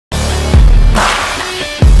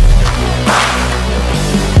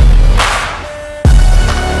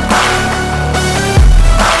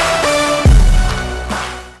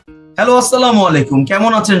Hello, আসসালামু আলাইকুম।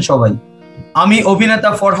 কেমন আছেন সবাই? আমি অভিনেতা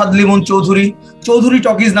ফরহাদ লিমন চৌধুরী চৌধুরী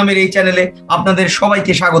টকিজ নামের এই চ্যানেলে আপনাদের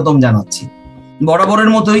সবাইকে স্বাগতম জানাচ্ছি। বরাবরের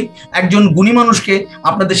মতোই একজন গুণী মানুষকে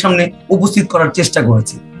আপনাদের সামনে উপস্থিত করার চেষ্টা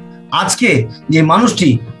করেছি। আজকে যে মানুষটি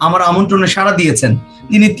আমার আমন্ত্রণে সাড়া দিয়েছেন,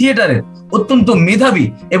 তিনি থিয়েটারের অত্যন্ত মেধাবী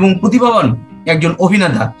এবং প্রতিভাবান একজন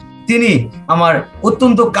অভিনেতা। তিনি আমার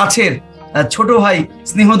অত্যন্ত কাছের ছোট ভাই,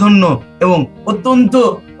 স্নেহধন্য এবং অত্যন্ত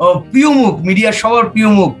প্রিয় মুখ, মিডিয়ার সবার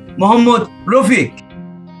প্রিয় মুখ, মোহাম্মদ রফিক।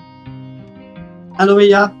 হ্যালো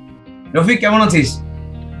ভাইয়া। রফিক, কেমন আছিস?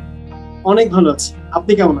 অনেক ভালো আছি,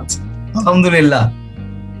 আপনি কেমন আছেন? আলহামদুলিল্লাহ।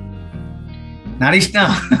 নারিস না?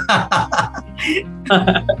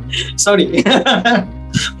 সরি,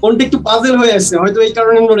 ফোনটা একটু পাজল হয়ে আছে, হয়তো এই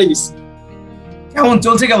কারণে নড়ে গেছে। কেমন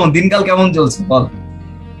চলছে, কেমন দিনকাল কেমন চলছে বল?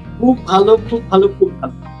 খুব ভালো, খুব ভালো, খুব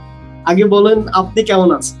ভালো। আগে বলেন আপনি কেমন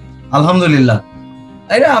আছেন? আলহামদুলিল্লাহ।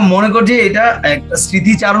 এটা মনে করছি এটা একটা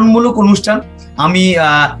স্মৃতিচারণমূলক অনুষ্ঠান। আমি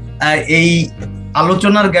এই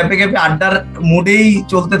আলোচনার গ্যাপে গ্যাপে আড্ডার মুডেই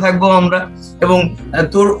চলতে থাকবো আমরা, এবং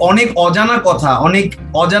তোর অনেক অজানা কথা, অনেক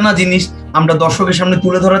অজানা জিনিস আমরা দর্শকের সামনে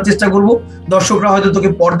তুলে ধরার চেষ্টা করব। দর্শকরা হয়তো তোকে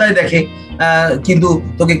পর্দায় দেখে, কিন্তু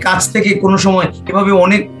তোকে কাছ থেকে কোনো সময় এভাবে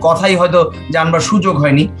অনেক কথাই হয়তো জানবার সুযোগ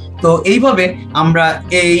হয়নি। তো এইভাবে আমরা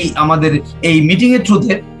আমাদের এই মিটিং এর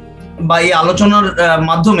থ্রুতে বা এই আলোচনার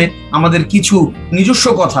মাধ্যমে আমাদের কিছু নিজস্ব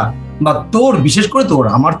কথা, বা তোর, বিশেষ করে তোর,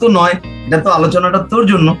 আমার তো নয়, এটা তো আলোচনাটা তোর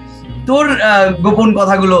জন্য, তোর গোপন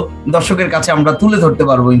কথাগুলো দর্শকের কাছে আমরা তুলে ধরতে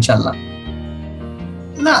পারবো ইনশাল্লাহ।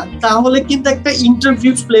 না, তাহলে কিন্তু একটা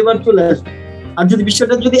ইন্টারভিউ ফ্লেভার চলে আসবে। আর যদি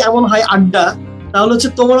বিষয়টা যদি এমন হয় আড্ডা, তাহলে হচ্ছে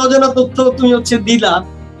তোমার অজানা তথ্য তুমি দিলা,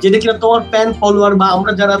 যেটা কিনা তোমার ফ্যান ফলোয়ার বা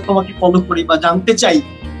আমরা যারা তোমাকে ফলো করি বা জানতে চাই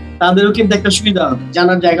তাদেরও কিন্তু একটা সুবিধা হবে,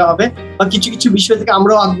 জানার জায়গা হবে, বা কিছু কিছু বিষয় থেকে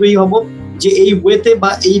আমরাও আগ্রহী হব যে এই ওয়েতে বা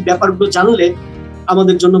এই ব্যাপারগুলো জানলে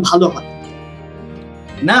আমাদের জন্য ভালো হয়।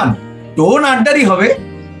 না, টোন আড্ডারই হবে,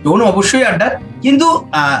 টোন অবশ্যই আড্ডার, কিন্তু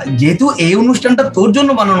যেহেতু এই অনুষ্ঠানটা তোর জন্য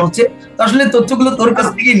বানানো হচ্ছে, তো আসলে তথ্যগুলো তোর কাছ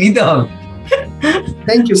থেকে নিতে হবে।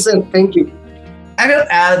 Thank you sir, thank you.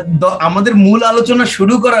 আমাদের মূল আলোচনা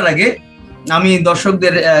শুরু করার আগে আমি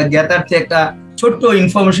দর্শকদের জ্ঞাতার্থে একটা ছোট্ট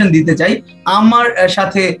ইনফরমেশন দিতে চাই। আমার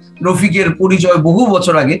সাথে রফিকের পরিচয় বহু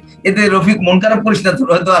বছর আগে। এতে রফিক মন খারাপ করিস না, তোর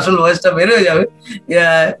হয়তো আসল বয়সটা বের হয়ে যাবে।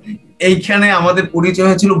 এইখানে আমাদের পরিচয়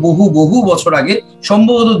হয়েছিল বহু বহু বছর আগে,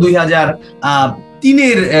 সম্ভবত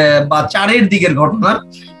 2003 বা 4 দিকের ঘটনা।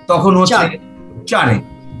 তখন হচ্ছে 4,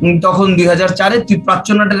 তখন 2004 তুই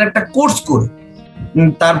প্রাচ্যনাটের একটা কোর্স করে,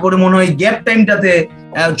 তারপরে মনে হয় গ্যাপ টাইমটাতে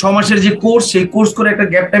 6 মাসের যে কোর্স, সেই কোর্স করে একটা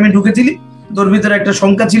গ্যাপ টাইমে ঢুকেছিলি। তোর ভিতরে একটা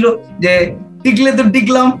শঙ্কা ছিল যে টিকলে তো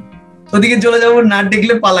টিকলাম, ওদিকে চলে যাবো, না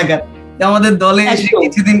টিকলে পালাকার। আমাদের দলে এসে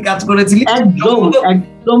কিছুদিন কাজ করেছিলি।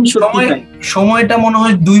 সময়টা মনে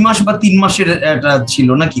হয় 2 মাস বা 3 মাসের একটা ছিল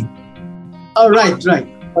নাকি? রাইট রাইট,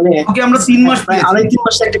 ওকে আমরা 3 মাস, 3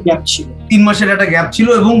 মাসের একটা গ্যাপ ছিল, 3 মাসের একটা গ্যাপ ছিল।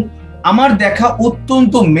 এবং আমার দেখা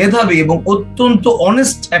অত্যন্ত মেধাবী এবং অত্যন্ত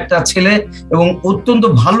অনেস্ট একটা ছেলে, এবং অত্যন্ত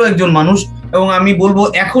ভালো একজন মানুষ। এবং আমি বলবো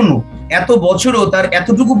এখনো এত বছরও তার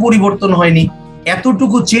এতটুকু পরিবর্তন হয়নি,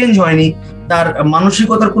 এতটুকু চেঞ্জ হয়নি, তার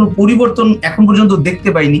মানসিকতার কোনো পরিবর্তন এখন পর্যন্ত দেখতে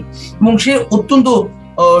পাইনি। এবং সে অত্যন্ত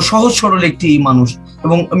সহজ সরল একটি মানুষ,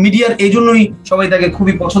 এবং মিডিয়ার এই জন্যই সবাই তাকে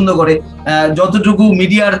খুবই পছন্দ করে। যতটুকু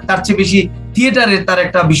মিডিয়ার, তার চেয়ে বেশি থিয়েটারের তার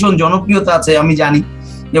একটা ভীষণ জনপ্রিয়তা আছে আমি জানি।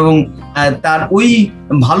 এবং তার ওই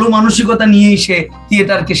ভালো মানসিকতা নিয়েই সে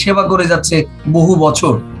থিয়েটারকে সেবা করে যাচ্ছে বহু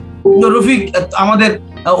বছর। রফিক, আমাদের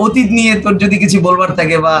অতীত নিয়ে তোর যদি কিছু বলবার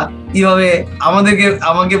থাকে, বা কিভাবে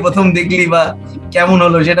আমাকে প্রথম দেখলি বা কেমন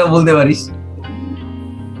হলো, সেটা বলতে পারিস।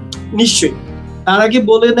 নিশ্চয়ই। তার আগে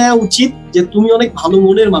বলে নেওয়া উচিত যে তুমি অনেক ভালো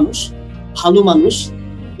মনের মানুষ, ভালো মানুষ,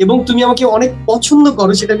 এবং তুমি আমাকে অনেক পছন্দ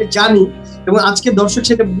করো, সেটা আমি জানি, এবং আজকে দর্শক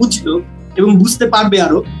সেটা বুঝলো এবং বুঝতে পারবে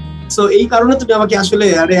আরো। সো এই কারণে তুমি আমাকে আসলে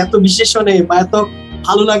এত বিশেষণে বা এত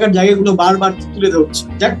ভালো লাগার জায়গাগুলো বারবার তুলে ধরছো।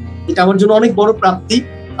 যাক, এটা আমার জন্য অনেক বড় প্রাপ্তি।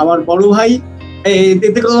 আমার বড় ভাই,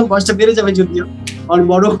 এতে কোনো বয়সটা বেড়ে যাবে যদিও, আমার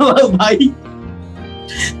বড় ভাই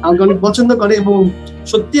আমাকে অনেক পছন্দ করে, এবং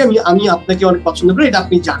সত্যি আমি আপনাকে অনেক পছন্দ করি, এটা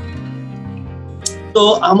আপনি জানেন। তো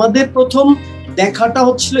আমাদের প্রথম দেখাটা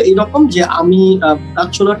হচ্ছিল এরকম যে আমি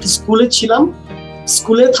প্রাচ্যনাট্য স্কুলে ছিলাম।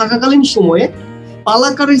 স্কুলে থাকাকালীন সময়ে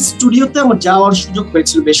পালাকারের স্টুডিওতে আমার যাওয়ার সুযোগ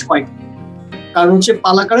হয়েছিল বেশ কয়েকটা। কারণ হচ্ছে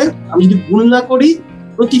পালাকারে, আমি যদি ভুল না করি,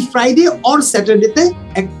 প্রতি ফ্রাইডে অর স্যাটারডেতে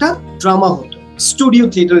একটা ড্রামা হতো স্টুডিও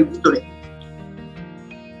থিয়েটারের ভিতরে।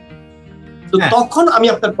 তো তখন আমি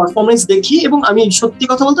আপনার পারফরমেন্স দেখি, এবং আমি সত্যি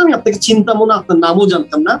কথা বলতে আমি আপনাকে চিন্তা মনে, আপনার নামও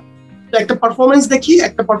জানতাম না। তো একটা পারফরমেন্স দেখি,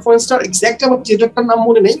 একটা পারফরমেন্সটার এক্সাক্ট আমার থিয়েটারটার নাম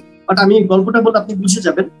মনে নেই, বাট আমি গল্পটা বলে আপনি বুঝে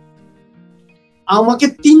যাবেন। আমাকে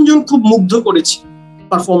 3 জন খুব মুগ্ধ করেছে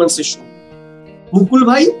পারফরমেন্সের সময়। মুকুল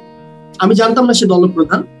ভাই, আমি জানতাম না সে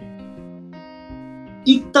দলপ্রধান,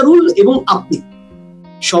 ইকতারুল এবং আপনি।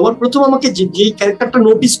 সবার প্রথম আমাকে যে ক্যারেক্টারটা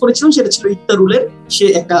নোটিস করেছিলাম সেটা ছিল ইকতারুলের। সে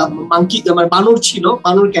একটা মাংকি মানে বানর ছিল,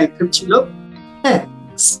 বানর ক্যারেক্টার ছিল। হ্যাঁ,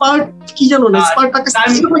 স্পার্ট কি জানো না, স্পার্টাকাস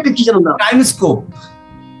এরকম একটা কি জানো না, টাইম স্কোপ।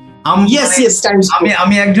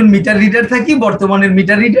 আমি একজন মিটার রিডার থাকি, বর্তমানের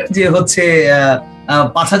মিটার রিডার, যে হচ্ছে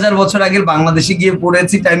 5000 বছর আগের বাংলাদেশে গিয়ে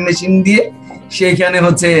পড়েছি টাইম মেশিন দিয়ে। সেইখানে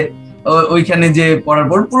হচ্ছে ওইখানে যে পড়ার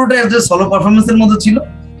পর পুরোটা একটা সলো পারফরমেন্সের মতো ছিল।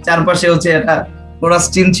 চারপাশে হচ্ছে একটা কোরাস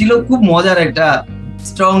টিম ছিল, খুব মজার একটা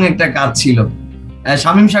স্ট্রং একটা কাজ ছিল।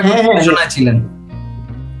 শামীম সাগর পরিচালনায় ছিলেন।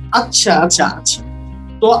 আচ্ছা আচ্ছা আচ্ছা,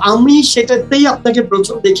 তো আমি সেটাতেই আপনাকে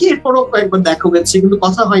প্রথম দেখি, এরপরও কয়েকবার দেখা হয়েছে কিন্তু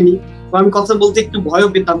কথা হয়নি। আমি কথা বলতে একটু ভয়ও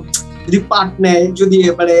পেতাম, যদি পার্ট নেয়, যদি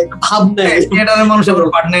এবারে ভাব নেয়, মানুষ আবার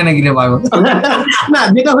পার্ট নেয় নাকি রে পাগল। না,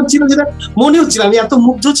 যেটা হচ্ছিল, যেটা মনে হচ্ছিল, আমি এত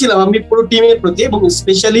মুগ্ধ ছিলাম আমি পুরো টিমের প্রতি, এবং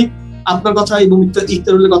স্পেশালি আপনার কথা এবং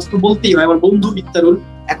ইকতারুলের কথা তো বলতেই হয়। আমার বন্ধু ইকতারুল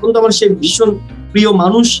এখন তো আমার সে ভীষণ প্রিয়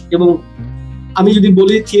মানুষ, এবং আমি যদি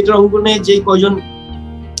বলি থিয়েটার অঙ্গনে যে কয়জন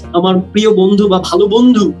আমার প্রিয় বন্ধু বা ভালো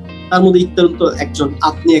বন্ধু, তার মধ্যে ইকতারুল তো একজন,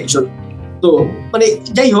 আপনি একজন। তো মানে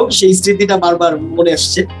যাই হোক, সেই স্মৃতিটা বারবার মনে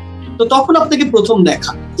আসছে। তো তখন আপনাকে প্রথম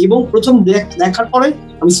দেখা, এবং প্রথম দেখার পরে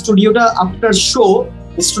আমি স্টুডিওটা আফটার শো,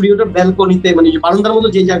 স্টুডিওটার ব্যালকনিতে, মানে যে বারান্দার মতো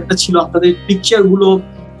যে জায়গাটা ছিল, আপনাদের পিকচার গুলো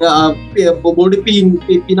বোর্ডে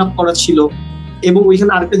পিন আপ করা ছিল। এবং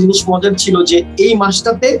ওইখানে আরেকটা জিনিস মজার ছিল যে এই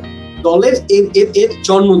মাসটাতে দলের এর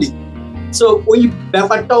জন্মদিন, তো ওই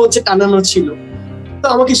ব্যাপারটা হচ্ছে টানানো ছিল। তো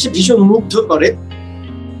আমাকে সে ভীষণ মুগ্ধ করে,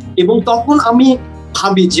 এবং তখন আমি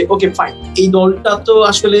ভাবি যে ওকে ফাইন, এই দলটা তো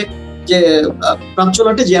আসলে যে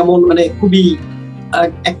প্রাচ্যনাটে যেমন মানে খুবই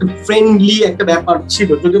একটা ফ্রেন্ডলি একটা ব্যাপার ছিল,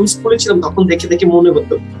 যদি আমি স্কুলে ছিলাম তখন দেখে দেখে মনে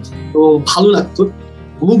হতো, তো ভালো লাগতো,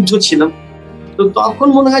 মুগ্ধ ছিলাম। তো তখন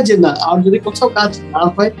মনে হয় যে না, আর যদি কোথাও কাজ না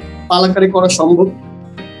হয়, পালাকারে করা সম্ভব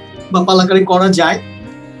বা পালাকারে করা যায়,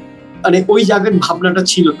 মানে ওই জায়গার ভাবনাটা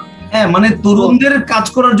ছিল না। হ্যাঁ, মানে তরুণদের কাজ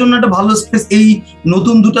করার জন্য একটা ভালো স্পেস এই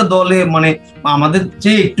নতুন দুটা দলে, মানে আমাদের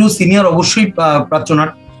যে একটু সিনিয়র অবশ্যই প্রাচ্যনাট,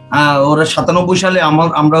 ওরা 97 সালে,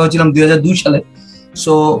 আমরা হয়েছিলাম 2002 সালে।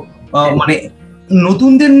 সো মানে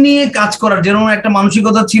নতুনদের নিয়ে কাজ করার যেরকম একটা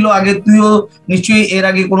মানসিকতা ছিল আগে, তুইও নিশ্চয়ই এর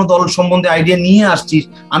আগে কোনো দল সম্বন্ধে আইডিয়া নিয়ে আসছিস,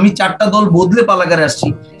 আমি 4টা দল বদলে পালাকারে আসছি।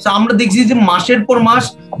 আমরা দেখছি যে মাসের পর মাস,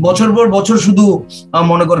 বছর পর বছর শুধু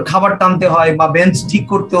মনে কর খাবার টানতে হয় বা বেঞ্চ ঠিক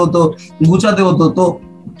করতে হতো, গুছাতে হতো। তো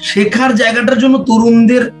শেখার জায়গাটার জন্য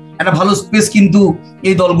তরুণদের একটা ভালো স্পেস কিন্তু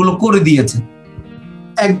এই দলগুলো করে দিয়েছে।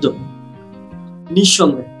 একদম,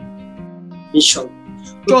 নিঃসন্দেহে নিঃসন্দেহে।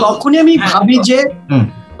 তখনই আমি ভাবি যে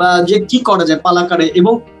কি করা যায় পালাকারে।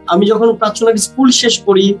 এবং আমি যখন প্রাচ্যনাট স্কুল শেষ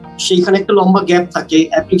করি, সেইখানে একটা লম্বা গ্যাপ থাকে,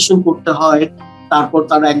 অ্যাপ্লিকেশন করতে হয়, তারপর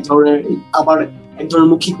তারা এক ধরনের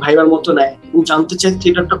মৌখিক ভাইবার মতো নেয় এবং জানতে চায়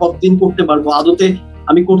থিয়েটারটা কতদিন করতে পারবো, আদতে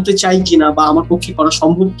আমি করতে চাই কিনা বা আমার পক্ষে করা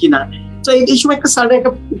সম্ভব কিনা। তো এই সময় একটা সার্টেন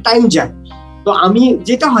একটা টাইম যায়। তো আমি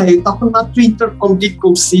যেটা হয়, তখন মাত্র ইন্টার কমপ্লিট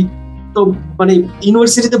করছি, তো মানে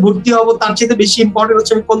ইউনিভার্সিটিতে ভর্তি হবো, তার চেয়ে বেশি ইম্পর্টেন্ট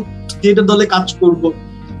হচ্ছে আমি কোন থিয়েটার দলে কাজ করব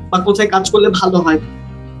বা কোথায় কাজ করলে ভালো হয়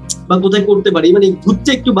বা কোথায় করতে পারি, মানে ঘুরতে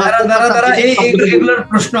একটু। এগুলোর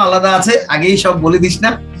প্রশ্ন আলাদা আছে, আগেই সব বলে দিস না।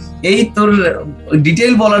 এই তোর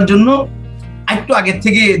ডিটেইল বলার জন্য একটু আগের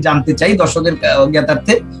থেকে জানতে চাই দর্শকের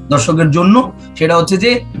জ্ঞাতার্থে, দর্শকের জন্য। সেটা হচ্ছে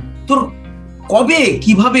যে তোর কবে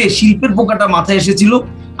কিভাবে শিল্পের পোকাটা মাথায় এসেছিল,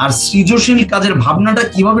 আর সৃজনশীল কাজের ভাবনাটা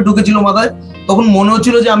কিভাবে ঢুকেছিল মাথায়, তখন মনে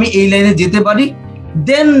হচ্ছিল যে আমি এই লাইনে যেতে পারি,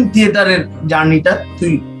 দেন থিয়েটারের জার্নিটা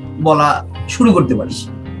তুই বলা শুরু করতে পারিস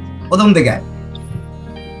প্রথম থেকে।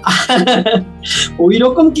 ওই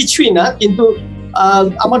রকম কিছুই না, কিন্তু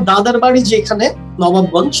আমার দাদার বাড়ি যেখানে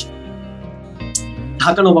নবাবগঞ্জ,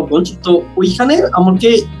 ঢাকা নবাবগঞ্জ, তো ওইখানে আমাকে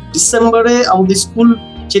ডিসেম্বরে আমাদের স্কুল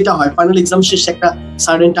যেটা হয়, ফাইনাল এক্সাম শেষে একটা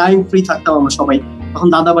সার্টেন টাইম ফ্রি থাকতাম আমরা সবাই, তখন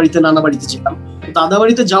দাদা বাড়িতে নানা বাড়িতে যেতাম। দাদা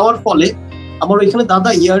বাড়িতে যাওয়ার ফলে আমার ওইখানে দাদা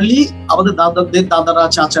ইয়ারলি, আমাদের দাদারা,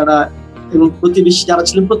 চাচারা এবং প্রতিবেশী যারা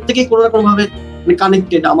ছিলেন প্রত্যেকেই কোনো না কোনো ভাবে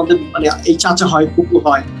কানেক্টেড। আমাদের মানে এই চাচা হয়, কুকু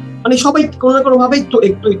হয়, মানে সবাই কোনো না কোনো ভাবে একটু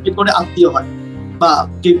একটু একটু করে আত্মীয় হয় বা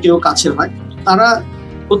কেউ কেউ কাছের হয়। তারা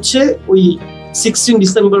হচ্ছে ওই 16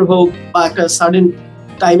 ডিসেম্বর হোক বা একটা সার্টেন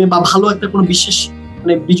টাইমে বা ভালো একটা কোনো বিশেষ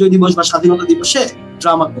মানে বিজয় দিবস বা স্বাধীনতা দিবসে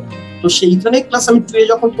ড্রামা করে। তো সেইখানে ক্লাস আমি 2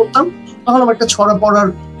 যখন পড়তাম, তখন আমার একটা ছড়া পড়ার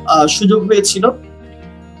সুযোগ হয়েছিল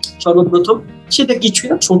সর্বপ্রথম। সেটা কিছুই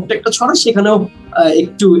না, ছোট্ট একটা ছড়া, সেখানেও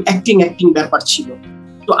একটু অ্যাক্টিং ব্যাপার ছিল।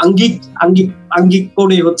 তো আঙ্গিক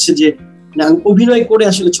করে হচ্ছে যে অভিনয় করে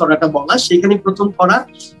আসলে ছড়াটা বলা, সেখানে প্রথম করা।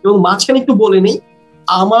 এবং মাঝখানে একটু বলে নেই,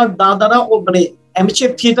 আমার দাদারা মানে অ্যামেচার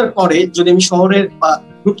থিয়েটার করে, যদি আমি শহরের বা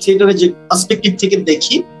গ্রুপ থিয়েটারের যে পার্সপেক্টিভ থেকে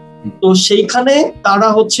দেখি, তো সেইখানে তারা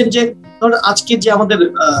হচ্ছেন যে ধর আজকে যে আমাদের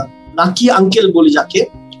লাকি আঙ্কেল বলি যাকে,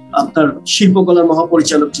 আপনার শিল্পকলার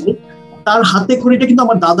মহাপরিচালক যিনি, তার হাতে খড়িটা কিন্তু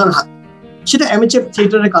আমার দাদার হাতে। সেটা অ্যামেচার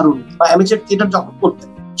থিয়েটারের কারণে, বা অ্যামেচার থিয়েটার যখন করতেন,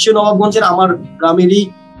 সে নবাবগঞ্জের আমার গ্রামেরই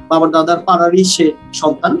বা আমার দাদার পাড়ারই সে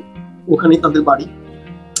সন্তান, ওখানেই তাদের বাড়ি।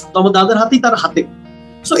 তো আমার দাদার হাতেই তার হাতে।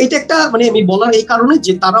 সো এটা একটা মানে আমি বলার এই কারণে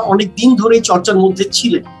যে তারা অনেক দিন ধরে চর্চার মধ্যে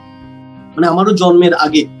ছিলেন, মানে আমারও জন্মের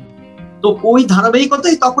আগে। তো ওই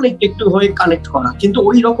ধারাবাহিকতাই তখন একটু একটু হয়ে কানেক্ট করা, কিন্তু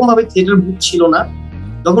ওই রকম ভাবে থিয়েটার বুক ছিল না।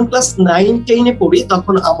 যখন ক্লাস 9-10-এ পড়ি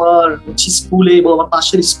তখন আমার হচ্ছে স্কুলে, এবং আমার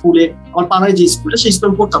পাশের স্কুলে, আমার পাড়ায় যে স্কুলে, সেই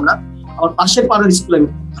স্কুলে পড়তাম না, আমার পাশের পাড়ার স্কুলে আমি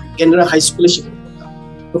কেন্দ্রা হাই স্কুলে সেখানে পড়তাম।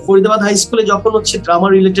 তো ফরিদাবাদ হাই স্কুলে যখন হচ্ছে ড্রামা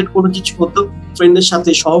রিলেটেড কোনো কিছু হতো, ফ্রেন্ডদের সাথে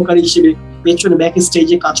সহকারী হিসেবে পেছনে ব্যাক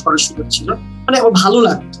স্টেজে কাজ করার সুযোগ ছিল, মানে আমার ভালো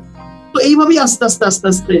লাগতো। তো এইভাবেই আস্তে আস্তে আস্তে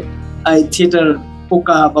আস্তে থিয়েটার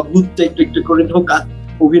পোকা বা ভূতটা একটু একটু করে ঢোকা,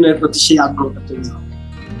 অভিনয়ের প্রতি সেই আগ্রহটা তৈরি হয়।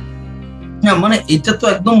 হ্যাঁ, মানে এটা তো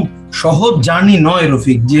একদম সহজ জার্নি নয়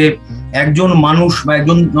রফিক, যে একজন মানুষ বা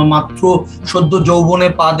একজন মাত্র সদ্য যৌবনে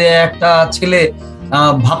পা দেয়া একটা ছেলে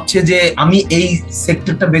ভাবছে যে আমি এই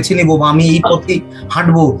সেক্টরটা বেছে নিব বা আমি এই পথেই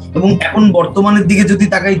হাঁটবো, এবং এখন বর্তমানের দিকে যদি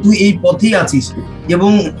তাকাই তুই এই পথেই আছিস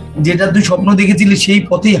এবং যেটা তুই স্বপ্ন দেখেছিলি সেই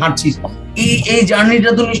পথেই হাঁটছিস। এই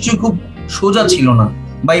জার্নিটা তো নিশ্চয়ই খুব সোজা ছিল না,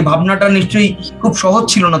 বা এই ভাবনাটা নিশ্চয়ই খুব সহজ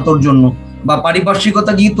ছিল না তোর জন্য, বা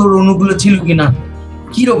পারিপার্শ্বিকতা কি তোর অনুকূলে ছিল কিনা,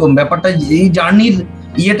 কিরকম ব্যাপারটা, এই জার্নির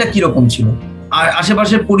ইয়েটা কিরকম ছিল? আর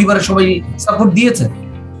আশেপাশের পরিবারের সবাই সাপোর্ট দিয়েছে?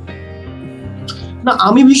 না,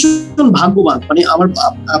 আমি ভীষণ ভাগ্যবান, মানে আমার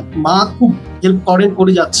মা খুব হেল্প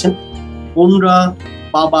করে যাচ্ছেন, বোনরা,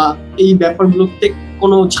 বাবা এই ব্যাপারগুলোতে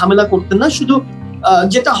কোনো ঝামেলা করতেন না। শুধু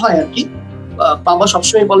যেটা হয় আর কি, বাবা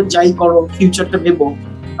সবসময় বলেন যাই করো ফিউচারটা ভেবো,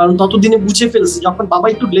 কারণ ততদিনে বুঝে ফেলছে, যখন বাবা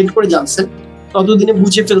একটু লেট করে জানছেন ততদিনে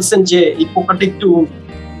বুঝে ফেলছেন যে এই পোকাটা একটু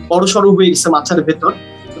বড় সড়ো হয়ে গেছে মাথার ভেতর।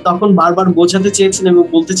 তখন বারবার বোঝাতে চেয়েছেন এবং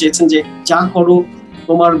বলতে চেয়েছেন যে যা করো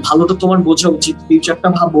তোমার ভালোটা তোমার বোঝা উচিত, ফিউচারটা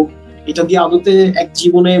ভাবো, এটা দিয়ে আদতে এক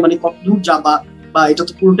জীবনে মানে কত দূর যাবা, বা এটা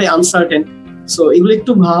তো পুরোটাই আনসার্টেন, সো এগুলো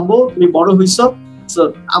একটু ভাবো, তুমি বড় হইছো, সো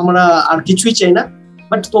আমরা আর কিছুই চাই না,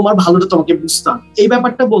 বাট তোমার ভালোটা তোমাকে বুঝতে হবে, এই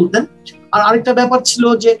ব্যাপারটা বলতেন। আর আরেকটা ব্যাপার ছিল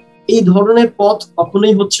যে এই ধরনের পথ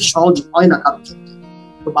কখনোই হচ্ছে সহজ হয় না কারোর ক্ষেত্রে।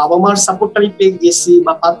 তো বাবা মার সাপোর্টটা আমি পেয়ে গেছি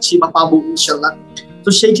বা পাচ্ছি বা পাবো ইনশাল্লাহ, তো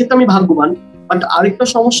সেই ক্ষেত্রে আমি ভাগ্যবান। বাট আরেকটা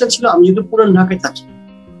সমস্যা ছিল, আমি যদি পুরান ঢাকায় থাকি,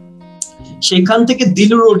 সেখান থেকে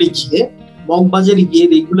দিল রোডে গিয়ে মগবাজারে গিয়ে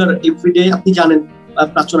রেগুলার এভরিডে, আপনি জানেন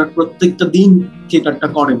প্রাচনা প্রত্যেকটা দিন থিয়েটারটা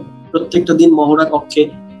করেন, প্রত্যেকটা দিন মহড়া কক্ষে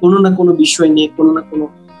কোনো না কোনো বিষয় নিয়ে, কোনো না কোনো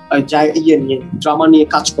ইয়ে নিয়ে, ড্রামা নিয়ে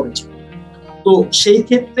কাজ করেছে। তো সেই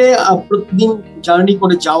ক্ষেত্রে প্রতিদিন জার্নি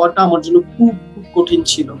করে যাওয়াটা আমার জন্য খুব খুব কঠিন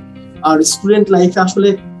ছিল। আর স্টুডেন্ট লাইফে আসলে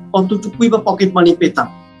কতটুকুই বা পকেট মানি পেতাম,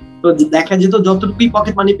 তো দেখা যেত যতটুকুই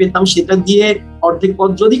পকেট মানি পেতাম সেটা দিয়ে অর্ধেক পথ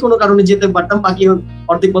যদি কোনো কারণে যেতে পারতাম, বাকি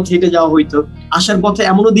অর্ধেক পথ হেঁটে যাওয়া হইতো। আসার পথে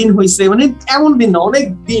এমনও দিন হয়েছে, মানে এমন দিন না, অনেক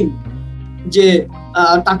দিন, যে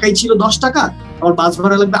টাকাই ছিল 10 টাকা, আমার বাস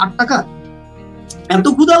ভাড়া লাগবে 8 টাকা, এত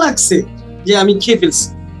ক্ষুধা লাগছে যে আমি খেয়ে ফেলছি।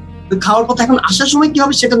 খাওয়ার পথে এখন আসার সময় কি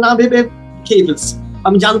হবে সেটা না ভেবে খেয়ে ফেলছি।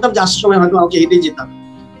 আমি জানতাম যে আসার সময় হয়তো আমাকে হেঁটে যেতাম,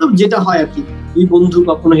 তো যেটা হয় আর কি, দুই বন্ধু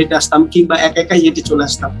কখনো হেঁটে আসতাম কিংবা একা একাই হেঁটে চলে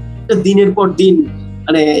আসতাম। দিনের পর দিন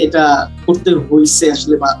মানে এটা করতে হয়েছে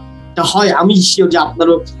আসলে, বা এটা হয়, আমি শিওর যে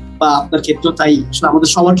আপনারও বা আপনার ক্ষেত্রেও তাই, আসলে আমাদের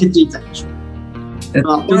সবার ক্ষেত্রেই তাই।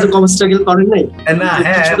 আপনি তো কম স্ট্রাগল করেন নাই না?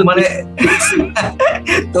 হ্যাঁ, মানে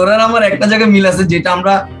তোরা আমার একটা জায়গায় মিল আছে, যেটা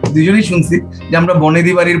আমরা দুজনেই শুনছি, যে আমরা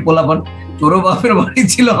বনেদি বাড়ির পোলাপান, তোরও বাপের বাড়ি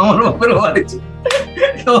ছিল, আমার বাপের বাড়ি ছিল।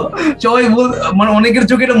 তো সবাই মানে অনেকের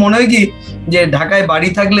চোখে এটা মনে হয় কি যে ঢাকায় বাড়ি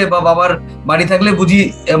থাকলে বা বাবার বাড়ি থাকলে বুঝি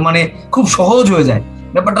মানে খুব সহজ হয়ে যায়।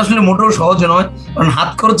 ব্যাপারটা আসলে মোটেও সহজ নয়, কারণ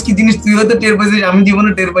হাত খরচ কি জিনিস তুই হয়তো টের পাইছিস, আমি জীবনে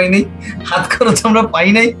টের পাই নাই, হাত খরচ আমরা পাই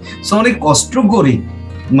নাই। সো অনেক কষ্ট করি,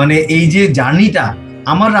 মানে এই যে জার্নিটা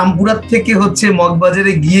আমার রামপুরার থেকে হচ্ছে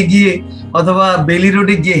মগবাজারে গিয়ে গিয়ে অথবা বেলি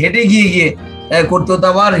রোডে গিয়ে হেঁটে গিয়ে গিয়ে করতে হতো,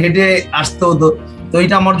 আবার হেঁটে আসতে হতো। তো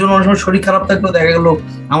এটা আমার জন্য অনেক সময় শরীর খারাপ থাকলেও দেখা গেল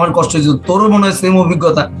আমার কষ্ট হয়েছিল, তোরও মনে হয় সেম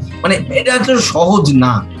অভিজ্ঞতা, মানে এটা আসলে সহজ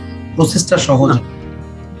না, প্রসেসটা সহজ।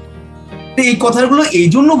 এই কথাগুলো এই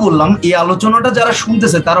জন্য বললাম, এই আলোচনাটা যারা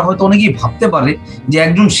শুনতেছে তারা হয়তো অনেকেই ভাবতে পারে যে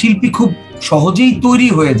একজন শিল্পী খুব সহজেই তৈরি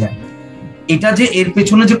হয়ে যায়, এটা যে এর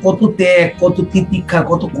পেছনে যে কত ত্যাগ, কত তিতিক্ষা,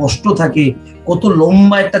 কত কষ্ট থাকে, কত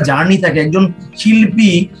লম্বা একটা জার্নি থাকে। একজন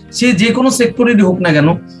শিল্পী সে যে কোনো সেক্টরেরই হোক না কেন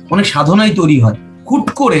অনেক সাধনায় তৈরি হয়, হুট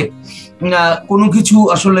করে কোনো কিছু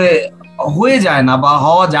আসলে হয়ে যায় না বা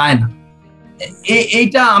হওয়া যায় না।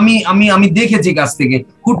 এইটা আমি আমি আমি দেখেছি কাছ থেকে,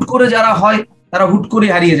 হুট করে যারা হয় তারা হুট করে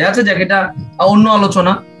হারিয়ে যায়। আচ্ছা যাক, এটা অন্য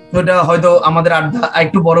আলোচনা, ওটা হয়তো আমাদের আড্ডা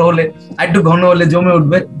একটু বড় হলে, একটু ঘন হলে জমে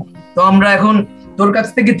উঠবে। তো আমরা এখন তোর কাছ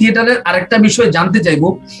থেকে থিয়েটারের আরেকটা বিষয় জানতে চাইবো,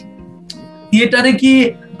 থিয়েটারে কি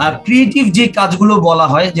ক্রিয়েটিভ যে কাজগুলো বলা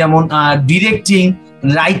হয়, যেমন ডিরেক্টিং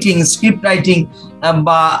রাইটিং, স্ক্রিপ্ট রাইটিং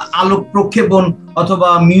বা আলোক প্রক্ষেপণ অথবা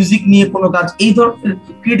মিউজিক নিয়ে কোনো কাজ, এই ধরনের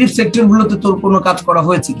ক্রিয়েটিভ সেক্টর গুলোতে তোর কোনো কাজ করা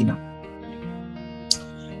হয়েছে কিনা?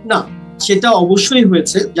 না, সেটা অবশ্যই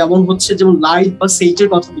হয়েছে। যেমন লাইট বা সেটের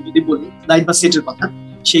কথা যদি বলি, লাইট বা সেটের কথা,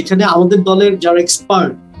 সেখানে আমাদের দলের যারা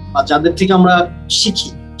এক্সপার্ট বা যাদের থেকে আমরা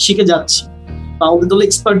শিখে যাচ্ছি, বা আমাদের দলের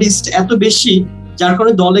এক্সপার্টিস এত বেশি, যার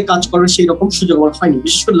কারণে দলে কাজ করার সেই রকম সুযোগ আমার হয়নি,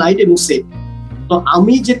 বিশেষ করে লাইট এবং সেট। তো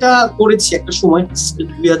আমি যেটা করেছি একটা সময়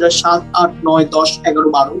 2007, 8, 9, 10, 11,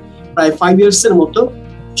 12 প্রায় 5 ইয়ার্স এর মতো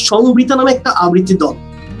সংবৃতা নামে একটা আবৃত্তি দল,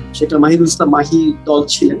 সেটা মাহিদুল ইসলাম মাহি দল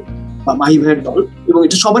ছিলেন বা মাহি ভাইয়ের দল, এবং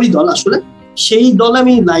এটা সবারই দল আসলে। সেই দলে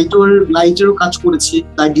আমি লাইটেরও কাজ করেছি,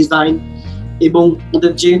 লাইট ডিজাইন, এবং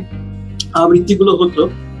ওদের যে আবৃত্তিগুলো হতো,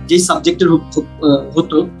 যে সাবজেক্টের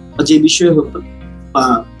হতো বা যে বিষয়ে হতো, বা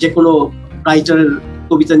যে কোনো রাইটারের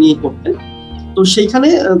কবিতা নিয়ে করতেন, তো সেইখানে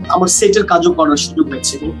আমার সেটের কাজও করার সুযোগ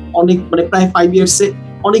হয়েছে। অনেক প্রায় 5 ইয়ার্সে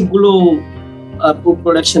অনেকগুলো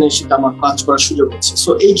প্রোডাকশনে সেটা আমার কাজ করার সুযোগ হয়েছে। সো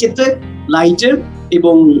এই ক্ষেত্রে লাইটের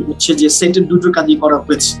এবং যে সেটের দুটোর কাজই করা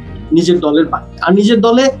হয়েছে নিজের দলের বাইরে। আর নিজের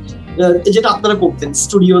দলে যেটা আপনারা করতেন,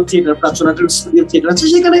 স্টুডিও থিয়েটার, প্রাচ্যনাটের স্টুডিও থিয়েটার আছে,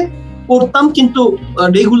 সেখানে করতাম, কিন্তু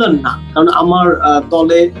রেগুলার না। কারণ আমার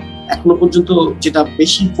দলে এখনো পর্যন্ত যেটা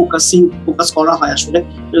বেশি ফোকাস করা হয় আসলে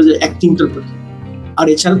অ্যাক্টিংটার প্রতি, আর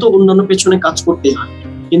এছাড়া তো অন্যান্য পেছনে কাজ করতেই হয়।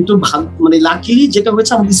 কিন্তু লাকিলি যেটা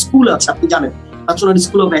হয়েছে, আমাদের স্কুল আছে, আপনি জানেন, প্রাচ্যনাট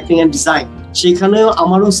school of acting and design, সেখানেও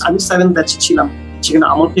আমি 7th ব্যাচে ছিলাম, সেখানে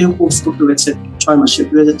আমাকেও কোর্স করতে হয়েছে 6 মাসে,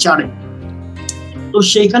 2004-এ। তো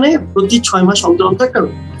সেইখানে প্রতি 6 মাস অন্তর অন্তর একটা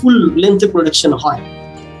ফুল লেন্থে প্রোডাকশন হয়।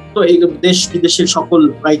 তো এই দেশ বিদেশের সকল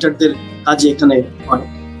রাইটারদের কাজে এখানে হয়।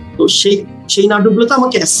 তো সেই নাটকগুলোতে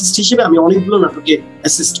আমাকে অ্যাসিস্ট হিসেবে আমি অনেকগুলো নাটকে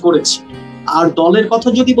অ্যাসিস্ট করেছি। আর দলের কথা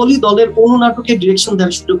যদি বলি, দলের অনু নাটকে ডিরেকশন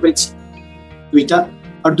দেওয়ার সুযোগ হয়েছে 2টা,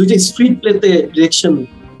 আর 2টা স্ট্রিট প্লেতে ডিরেকশন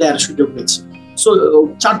দেওয়ার সুযোগ হয়েছে। সো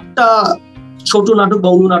 4টা ছোট নাটক বা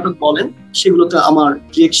অনু নাটক বলেন, সেগুলোতে আমার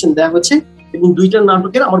ডিরেকশন দেওয়া হয়েছে, এবং 2টা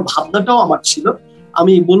নাটকের আমার ভাবনাটাও আমার ছিল।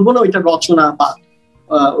 আমি বলবো না ওইটা রচনা বা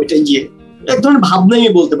ওইটা এক ধরনের ভাবনাই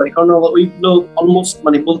আমি বলতে পারি, কারণ ওইগুলো অলমোস্ট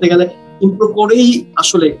বলতে গেলে ইমপ্রো করেই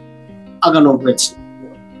আসলে আগানো হয়েছে।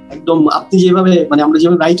 একদম আপনি যেভাবে আমরা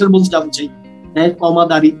যেভাবে রাইটার বলতে যাবো চাই, হ্যাঁ,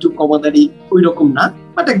 কমাদারি টু কমাদারি, ওই রকম না,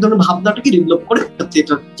 বাট এক ধরনের ভাবনাটাকে ডেভেলপ করে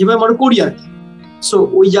যেভাবে আমরা করি আর কি। সো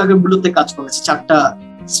ওই জায়গাগুলোতে কাজ করেছে। 4টা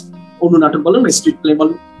অনুনাটক বলেন বা স্ট্রিট প্লে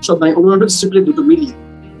বলেন, সব অনুনাটক স্ট্রিট প্লে দুটো মিলিয়ে।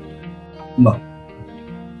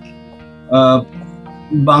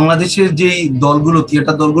 বাংলাদেশের যে দলগুলো,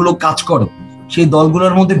 থিয়েটার দলগুলো কাজ করে, সেই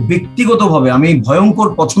দলগুলোর মধ্যে ব্যক্তিগতভাবে আমি ভয়ঙ্কর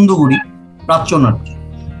পছন্দ করি প্রাচ্যনাট।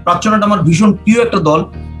 প্রাচ্যনাট আমার ভীষণ প্রিয় একটা দল।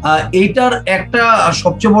 এইটার একটা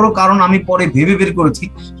সবচেয়ে বড় কারণ আমি পরে ভেবে বের করেছি,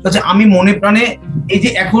 আমি মনে প্রাণে এই যে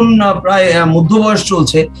এখন প্রায় মধ্যবয়স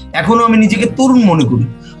চলছে, এখনো আমি নিজেকে তরুণ মনে করি।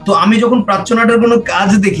 তো আমি যখন প্রাচ্যনাটের কোনো কাজ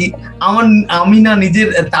দেখি, আমি না নিজের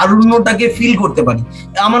তারুণ্যটাকে ফিল করতে পারি।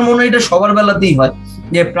 আমার মনে হয় এটা সবার বেলাতেই হয়,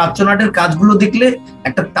 যে প্রাচ্যনাটের কাজগুলো দেখলে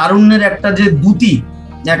একটা তারুণ্যের একটা যে দ্যুতি,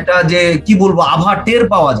 একটা যে কি বলবো আভা টের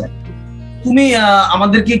পাওয়া যায়। তুমি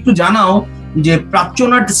আমাদেরকে একটু জানাও যে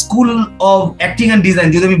প্রাচ্যনাট school of acting and design,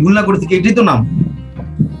 যদি আমি ভুল না করে থাকি, এটাই তো নাম,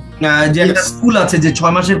 যে একটা স্কুল আছে যে 6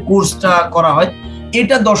 মাসের কোর্সটা করা হয়,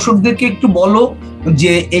 এটা দর্শকদেরকে একটু বলো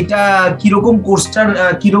যে এটা কিরকম, কোর্সটার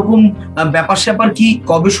কিরকম, ব্যাপার স্যাপার কি,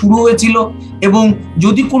 কবে শুরু হয়েছিল, এবং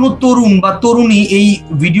যদি কোনো তরুণ বা তরুণী এই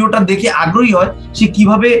ভিডিওটা দেখে আগ্রহী হয়, সে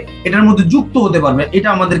কিভাবে এটার মধ্যে যুক্ত হতে পারবে, এটা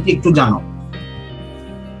আমাদেরকে একটু জানাও।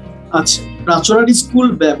 আচ্ছা, প্রাচ্যনাট স্কুল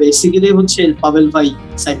বেসিক্যালি পাবেল ভাই,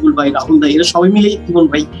 সাইফুল ভাই, রাহুল ভাই, এরা সবাই মিলেই, ইমন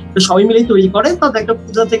ভাই, এরা সবাই মিলেই তৈরি করে। তাদের একটা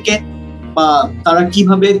পূজা থেকে বা তারা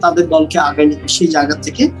কিভাবে তাদের দলকে আগায় নিবে সেই জায়গা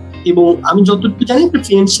থেকে, এবং আমি যতটুকু জানি একটা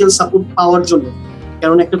ফিনান্সিয়াল সাপোর্ট পাওয়ার জন্য।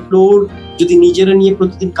 কারণ একটা ফ্লোর যদি নিজেরা নিয়ে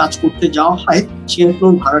প্রতিদিন কাজ করতে যাওয়া হয়, সেখানে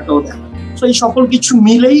ফ্লোর ভাড়াটাও দেয়। তো এই সকল কিছু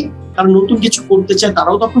মিলেই তারা নতুন কিছু করতে চায়,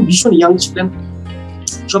 তারাও তখন ভীষণ ইয়াং ছিলেন,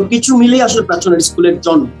 সবকিছু মিলেই আসলে প্রাচ্যনাট স্কুলের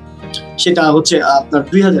জন্ম। সেটা আপনার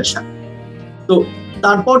 2000 সাল। তো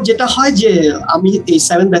তারপর যেটা হয় যে আমি এই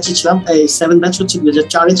 7 ব্যাচে ছিলাম। এই 7 ব্যাচ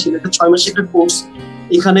 2004-এ ছিল, এটা 6 মাসের একটা কোর্স।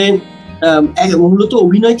 এখানে মূলত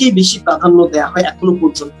অভিনয়কেই বেশি প্রাধান্য দেওয়া হয় এখনো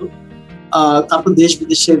পর্যন্ত। তারপর দেশ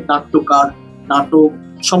বিদেশের নাট্যকার, নাটক,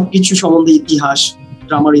 সবকিছু সম্বন্ধে, ইতিহাস,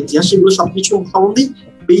 ড্রামার ইতিহাস, এগুলো সবকিছু সম্বন্ধে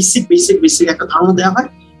বেসিক একটা ধারণা দেওয়া হয়।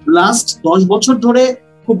 লাস্ট 10 বছর ধরে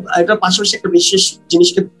খুব এটার পাশাপাশি একটা বিশেষ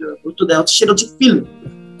জিনিসকে গুরুত্ব দেওয়া হচ্ছে, সেটা হচ্ছে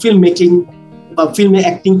ফিল্ম মেকিং বা ফিল্মে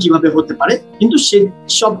অ্যাক্টিং কিভাবে হতে পারে। কিন্তু সে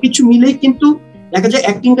সবকিছু মিলেই কিন্তু দেখা যায়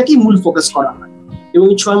অ্যাক্টিংটাকেই মূল ফোকাস করা হয়। এবং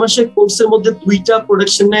 6 মাসের কোর্সের মধ্যে 2টা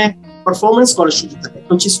প্রোডাকশনে পারফরমেন্স করার সুযোগ থাকে।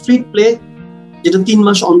 হচ্ছে স্ট্রিট প্লে, যেটা 3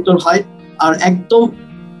 মাস অন্তর হয়, আর একদম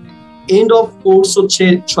এন্ড অফ কোর্স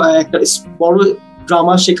একটা বড়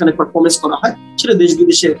ড্রামা সেখানে পারফরমেন্স করা হয়, সেটা দেশ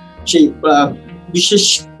বিদেশে সেই বিশেষ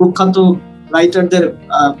প্রখ্যাত রাইটারদের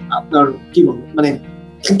আপনার কি বলবো মানে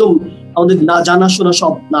একদম আমাদের না জানাশোনা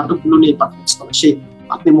সব নাটকগুলো নিয়ে পারফরমেন্স করা। সেই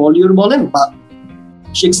আপনি মলিয়র বলেন বা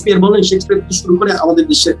শেক্সপিয়ার বলেন, শেক্সপিয়ার থেকে শুরু করে আমাদের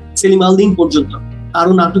দেশে সেলিম আল দীন পর্যন্ত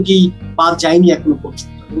কারো নাটকই বাদ যায়নি এখনো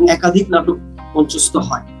পর্যন্ত, এবং একাধিক নাটক মঞ্চস্থ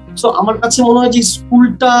হয়। সো আমার কাছে মনে হয় যে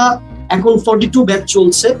স্কুলটা এখন 42 ব্যাচ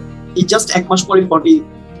চলছে, এই জাস্ট এক মাস পরে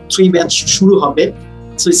 43 ব্যাচ শুরু হবে।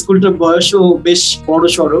 সো স্কুলটার বয়সও বেশ বড়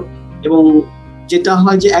সড়ো, এবং যেটা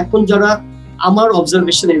হয় যে এখন যারা, আমার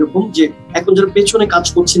অবজারভেশন এরকম যে এখন যারা পেছনে কাজ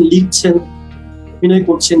করছেন, লিখছেন, অভিনয়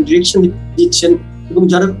করছেন, ডিরেকশন দিচ্ছেন, এবং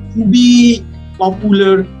যারা খুবই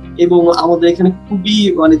পপুলার এবং আমাদের এখানে খুবই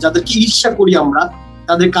মানে যাদেরকে ঈর্ষা করি আমরা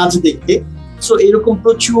তাদের কাজ দেখতে, সো এরকম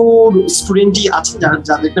প্রচুর স্টুডেন্টই আছে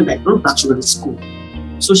যাদের একটা ব্যাকগ্রাউন্ড প্রাচুনারি স্কুল।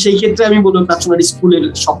 সো সেই ক্ষেত্রে আমি বলবো প্রাচুনারি স্কুলের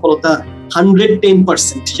সফলতা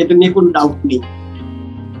 110%, সেটা নিয়ে কোনো ডাউট নেই।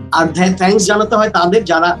 আর থ্যাঙ্কস জানাতে হয় তাদের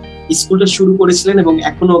যারা স্কুলটা শুরু করেছিলেন এবং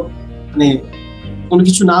এখনো মানে কোনো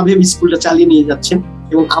কিছু না ভেবে স্কুলটা চালিয়ে নিয়ে যাচ্ছেন।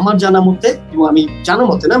 এবং আমার জানা মতে, এবং আমি জানা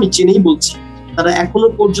মতে না, আমি জেনেই বলছি, তারা এখনো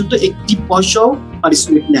পর্যন্ত একটি পয়সাও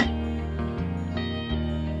পারিশ্রমিক নেয়।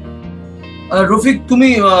 রফিক, তুমি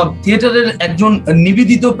থিয়েটারের একজন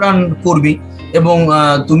নিবেদিত প্রাণ কর্মী এবং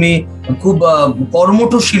তুমি খুব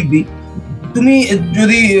কর্মঠ শিল্পী। তুমি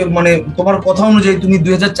যদি মানে তোমার কথা অনুযায়ী তুমি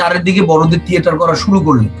 2004-এর দিকে বড়দের থিয়েটার করা শুরু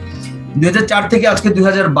করলে, 2004 থেকে আজকে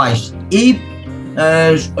 2022, এই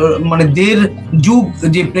মানে দেড় যুগ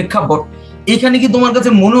যে প্রেক্ষাপট, এখানে কি তোমার কাছে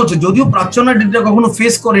মনে হচ্ছে, যদিও প্রাচ্যনাট্যটা কখনো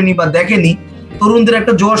ফেস করেনি বা দেখেনি, তরুণদের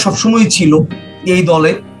একটা জোয়ার সবসময় ছিল এই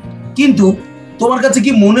দলে, কিন্তু তোমার কাছে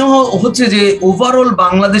কি মনে হচ্ছে যে ওভারঅল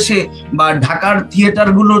বাংলাদেশে বা ঢাকার থিয়েটার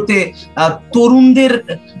গুলোতে তরুণদের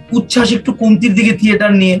উচ্ছ্বাস একটু কমতির দিকে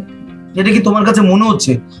থিয়েটার নিয়ে, যেটা কি তোমার কাছে মনে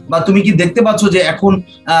হচ্ছে, বা তুমি কি দেখতে পাচ্ছ যে এখন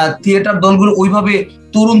থিয়েটার দলগুলো ওইভাবে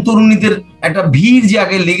তরুণ তরুণীদের একটা ভিড় যে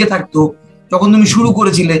আগে লেগে থাকতো যখন তুমি শুরু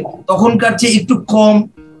করেছিলে তখনকার চেয়ে একটু কম,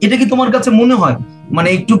 এটা কি তোমার কাছে মনে হয়, মানে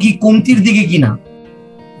একটু কি কমতির দিকে কিনা?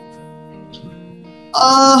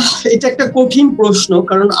 এটা একটা কঠিন প্রশ্ন,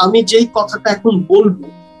 কারণ আমি যেই কথাটা এখন বলবো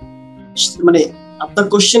মানে আপনার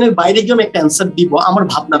কোশ্চেনের বাইরে গিয়ে আমি একটা অ্যান্সার দিব আমার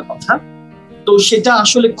ভাবনার কথা, তো সেটা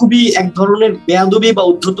আসলে খুবই এক ধরনের বেয়াদবি বা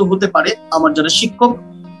উদ্ধত হতে পারে আমার যারা শিক্ষক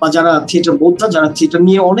বা যারা থিয়েটার বোদ্ধা, যারা থিয়েটার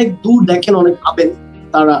নিয়ে অনেক দূর দেখেন, অনেক ভাবেন,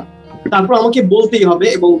 তারা তারপর আমাকে বলতেই হবে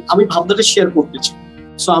এবং আমি ভাবনাটা শেয়ার করতে চাই।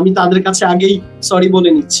 সো আমি তাদের কাছে আগেই সরি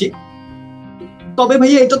বলে নিচ্ছি। তবে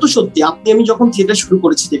ভাইয়া এটা তো সত্যি, আমি যখন থিয়েটার শুরু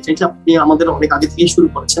করেছি, দেখেন আপনি আমাদের অনেক আগে থেকেই শুরু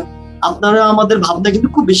করেছেন, আপনারা আমাদের ভাবনা কিন্তু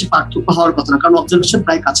খুব বেশি পার্থক্য হওয়ার কথা না, কারণ অবজারভেশন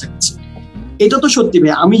প্রায় কাছাকাছি। এটা তো সত্যি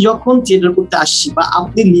ভাই, আমি যখন থিয়েটার করতে আসছি বা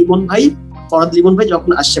আপনি লিমন ভাই, ফরহাদ লিমন ভাই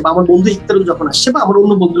যখন আসছে, বা আমার বন্ধু ইকতারুল যখন আসছে, বা আমার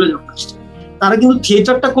অন্য বন্ধুরা যখন আসছে, তারা কিন্তু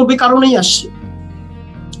থিয়েটারটা করবে কারণেই আসছে।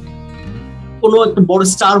 কোনো একটা বড়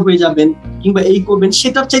স্টার হয়ে যাবেন কিংবা এই করবেন,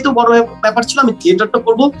 সেটার চাইতে বড় ব্যাপার ছিল আমি থিয়েটারটা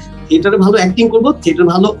করবো, থিয়েটারে ভালো অ্যাক্টিং করবো,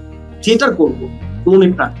 থিয়েটার করবো মনে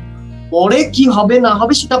প্রাণ। পরে কি হবে না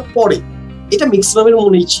হবে সেটা পরে, এটা ম্যাক্সিমামের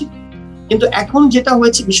মনেই ছিল। কিন্তু এখন যেটা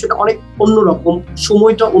হয়েছে বিষয়টা অনেক অন্যরকম,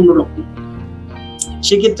 সময়টা অন্যরকম।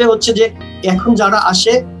 সেক্ষেত্রে হচ্ছে যে এখন যারা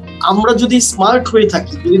আসে, আমরা যদি স্মার্ট হয়ে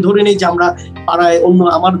থাকি, যদি ধরে নেই যে আমরা পাড়ায় অন্য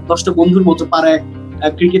আমার 10টা বন্ধুর মতো পাড়ায়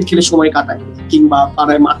ক্রিকেট খেলে সময় কাটাই, কিংবা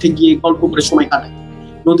পাড়ায় মাঠে গিয়ে গল্প করে সময় কাটাই,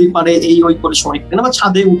 নদীর পাড়ে এই ওই করে সময় কাটাই না, বা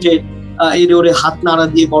ছাদে উঠে এরে ওরে হাত নাড়া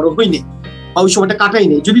দিয়ে বড় হই নেই বা ওই সময়টা কাটাই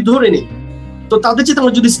নেই, যদি ধরে নেই, তো তাদের চেয়ে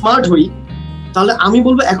আমরা যদি স্মার্ট হই, তাহলে আমি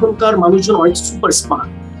বলবো এখনকার মানুষজন অনেক সুপার স্মার্ট,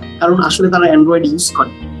 কারণ আসলে তারা অ্যান্ড্রয়েড ইউজ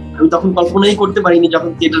করে। আমি তখন কল্পনাই করতে পারিনি যখন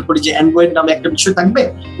থিয়েটার করি যে অ্যান্ড্রয়েড নামে একটা বিষয় থাকবে,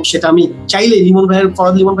 সেটা আমি চাইলে লিমন ভাইয়ের,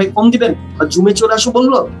 ফরহাদ লিমন ভাই ফোন দিবেন বা জুমে চলে আসো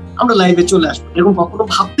বললো, আমরা লাইভে চলে আসবো, এরকম কখনো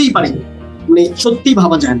ভাবতেই পারিনি, মানে সত্যিই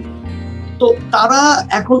ভাবা যায় না। তো তারা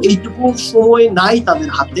এখন এইটুকু সময় নাই তাদের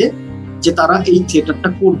হাতে যে তারা এই থিয়েটারটা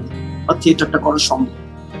করবে বা থিয়েটারটা করা সম্ভব।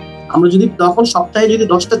 আমরা যদি তখন সপ্তাহে যদি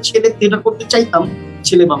 10টা ছেলে থিয়েটার করতে চাইতাম,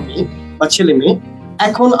 ছেলে বা মেয়ে বা ছেলে মেয়ে,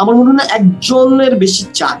 এখন আমার মনে হয় একজনের বেশি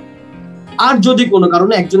চায়। আর যদি কোনো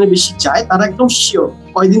কারণে একজনের বেশি চায়, তারা একদম শিওর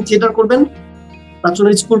কয়দিন থিয়েটার করবেন,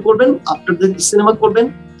 প্রাচুনারি স্কুল করবেন, আফটার দ্যাট সিনেমা করবেন,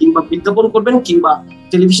 কিংবা বিজ্ঞাপন করবেন, কিংবা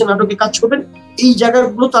টেলিভিশন নাটকে কাজ করবেন, এই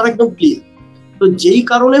জায়গাগুলো তারা একদম ক্লিয়ার। তো যেই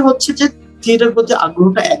কারণে হচ্ছে যে থিয়েটার প্রতি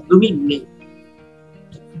আগ্রহটা একদমই নেই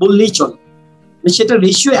বললেই চলে, সেটা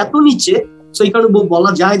রেশিও এত নিচে, সেই কারণে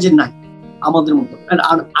বলা যায় যে নাই আমাদের মতো।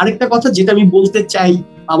 আর আরেকটা কথা যেটা আমি বলতে চাই,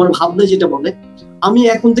 আমার ভাবনা যেটা বলে, আমি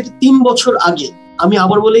এখন থেকে 3 বছর আগে, আমি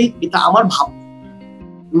আবার বলি এটা আমার ভাবনা,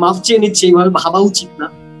 মাফ চেয়ে নিচ্ছে, এইভাবে ভাবা উচিত না।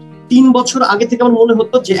 3 বছর আগে থেকে আমার মনে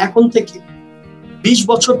হতো যে এখন থেকে 20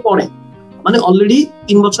 বছর পরে, মানে অলরেডি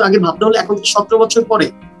 3 বছর আগে ভাবনা হলে এখন 17 বছর পরে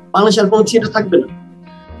বাংলাদেশে আর কোনো থিয়েটার থাকবে না,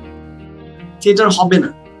 থিয়েটার হবে না।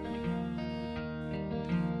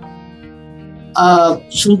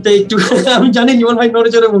 শুনতে একটু আমি জানি লিমন ভাই নড়ে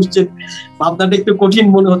চড়ে বসছেন, ভাবনাটা একটু কঠিন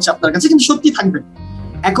মনে হচ্ছে আপনার কাছে, কিন্তু সত্যি থাকবে।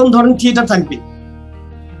 এখন ধরেন থিয়েটার থাকবে,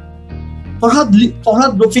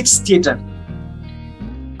 ফরহাদ রফিক্স থিয়েটার,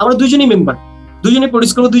 আমরা দুজনই মেম্বার, দুজনে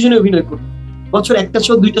প্রডিউস করবো, দুজনে অভিনয় করবো, বছর একটা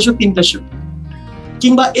শো, দুইটা শো, তিনটা শো,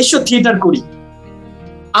 কিংবা এসো থিয়েটার করি,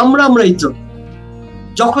 আমরাই তো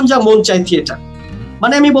যখন যা মন চায় থিয়েটার।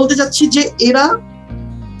 মানে আমি বলতে চাচ্ছি যে এরা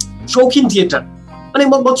শৌখিন থিয়েটার, মানে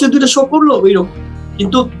বছর দুইটা শো করলো ওইরকম,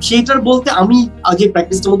 কিন্তু থিয়েটার বলতে আমি আগে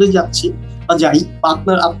প্র্যাকটিসটার মধ্যে যাচ্ছি বা যাই, বা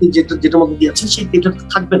আপনি যেটার মধ্যে দিয়েছেন সেই থিয়েটার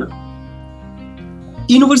থাকবে না,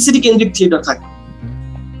 ইউনিভার্সিটি কেন্দ্রিক থিয়েটার থাকবে।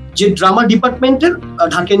 যে ড্রামা ডিপার্টমেন্টের,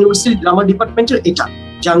 ঢাকা ইউনিভার্সিটি ড্রামা ডিপার্টমেন্টের এটা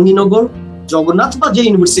জাহাঙ্গীরনগর, জগন্নাথ বা যে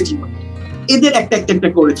ইউনিভার্সিটি, এদের একটা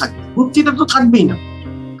করে থাকবে, গ্রুপ থিয়েটার তো থাকবেই না,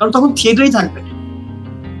 কারণ তখন থিয়েটারই থাকবে।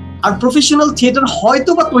 আর প্রফেশনাল থিয়েটার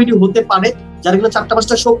হয়তো বা তৈরি হতে পারে যারা কিনা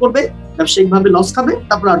 4-5টা শো করবে, ব্যবসায়িক ভাবে লস খাবে,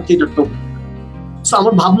 তারপর আর থিয়েটার তো। সো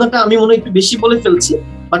আমার ভাবনাটা আমি মনে হয় একটু বেশি বলে ফেলছি,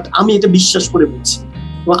 বাট আমি এটা বিশ্বাস করে বলছি,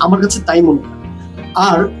 তো আমার কাছে তাই মনে হয়।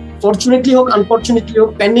 আর ফরচুনেটলি হোক আনফরচুনেটলি হোক,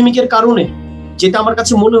 প্যান্ডেমিকের কারণে যেটা আমার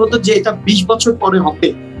কাছে মনে হতো যে এটা 20 বছর পরে হবে,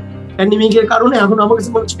 প্যান্ডেমিকের কারণে এখন আমার কাছে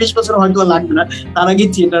মনে হচ্ছে 20 বছর হয়তো লাগবে না, তার আগেই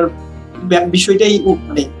থিয়েটার বিষয়টাই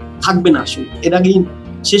মানে থাকবে না, আসলে এর আগেই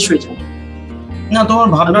শেষ হয়ে যাবে। না, তোমার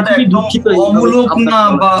ভাবনাটা একদম অমূলক না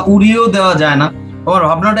বা উড়িয়েও দেওয়া যায় না, তোমার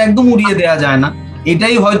ভাবনাটা একদম উড়িয়ে দেওয়া যায় না,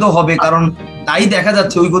 এটাই হয়তো হবে, কারণ তাই দেখা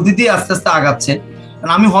যাচ্ছে ওই গতিতেই আস্তে আস্তে আগাচ্ছে।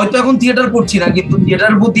 আমি হয়তো এখন থিয়েটার করছি না, কিন্তু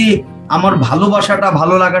থিয়েটার প্রতি আমার ভালোবাসাটা,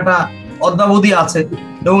 ভালো লাগাটা অদ্যাবধি আছে,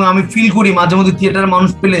 এবং আমি ফিল করি মাঝে মধ্যে থিয়েটার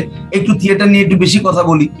মানুষ পেলে একটু থিয়েটার নিয়ে একটু বেশি কথা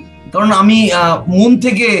বলি, কারণ আমি মন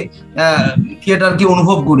থেকে থিয়েটারকে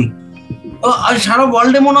অনুভব করি। আর সারা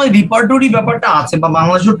ওয়ার্ল্ডে মনে হয় রিপার্টরি ব্যাপারটা আছে, বা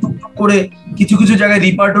বাংলাদেশের টুকটুক করে কিছু কিছু জায়গায়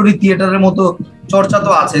রিপার্টরি থিয়েটারের মতো চর্চা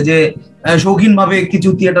তো আছে, যে শৌখিন ভাবে কিছু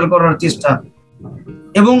থিয়েটার করার চেষ্টা,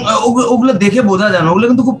 এবং ওগুলো দেখে বোঝা যায় না, ওগুলো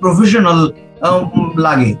কিন্তু খুব প্রফেশনাল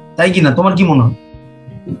লাগে, তাই কিনা? তোমার কি মনে হয়?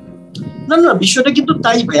 না, বিষয়টা কিন্তু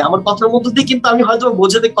তাই ভাই, আমার কথার মধ্যে দিয়ে কিন্তু আমি হয়তো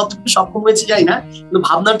বোঝাতে কতটুকু সক্ষম হয়েছি যাই না, কিন্তু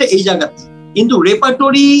ভাবনাটা এই জায়গাতে। কিন্তু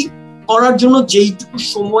রেপার্টরি করার জন্য যেইটুকু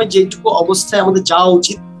সময়, যেইটুকু অবস্থায় আমাদের যাওয়া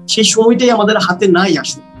উচিত, সেই সময়টাই আমাদের হাতে নাই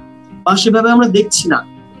আসলে, বা সেভাবে আমরা দেখছি না।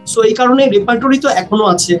 সো এই কারণে রেপার্টরি তো এখনো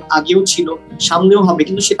আছে, আগেও ছিল, সামনেও হবে,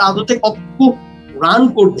 কিন্তু সেটা আদতে কতটুকু রান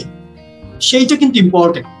করবে সেইটা কিন্তু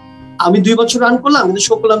ইম্পর্টেন্ট। আমি 2 বছর রান করলাম, কিন্তু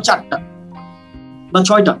শো করলাম 4টা বা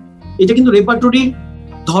 6টা, এটা কিন্তু রেপার্টরির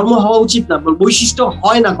ধর্ম হওয়া উচিত না, বৈশিষ্ট্য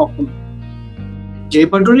হয় না কখনো। যে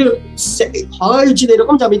রেপার্টরি হওয়া উচিত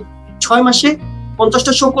এরকম যে আমি 6 মাসে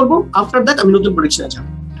 50টা শো করবো, আফটার দ্যাট আমি নতুন প্রোডাকশনে যাব।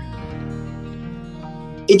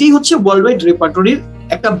 এটাই হচ্ছে ওয়ার্ল্ড ওয়াইড রেপার্টরির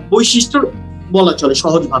একটা বৈশিষ্ট্য বলা চলে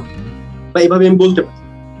সহজভাবে, বা এইভাবে আমি বলতে পারি।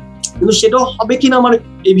 কিন্তু সেটাও হবে কিনা আমার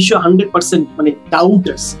এই বিষয়ে 100% মানে ডাউট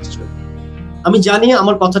আছে। আমি জানি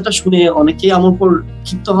আমার কথাটা শুনে অনেকেই আমার উপর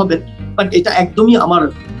ক্ষিপ্ত হবে, বাট এটা একদমই আমার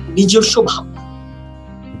নিজস্ব ভাব,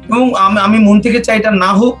 এবং আমি মন থেকে চাই এটা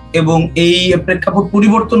না হোক, এবং এই প্রেক্ষাপট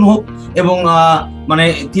পরিবর্তন হোক, এবং মানে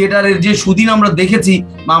থিয়েটারের যে সুদিন আমরা দেখেছি,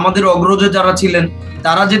 বা আমাদের অগ্রজ যারা ছিলেন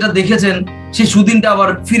তারা যেটা দেখেছেন, সেই সুদিনটা আবার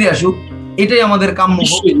ফিরে আসুক, এটাই আমাদের কাম্য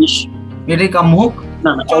হোক, এটাই কাম্য হোক।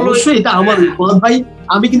 না অবশ্যই এটা আমার ভাই,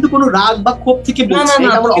 আমি কিন্তু কোনো রাগ বা ক্ষোভ থেকে বলছি না,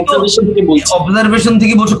 আমার অবজারভেশন থেকে বলছি। অবজারভেশন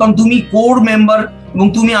থেকে বলছো, কারণ তুমি কোর মেম্বার, এবং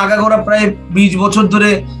তুমি আগাগোড়া প্রায় 20 বছর ধরে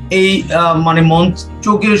এই মানে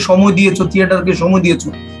মঞ্চকে সময় দিয়েছো, থিয়েটারকে সময় দিয়েছো,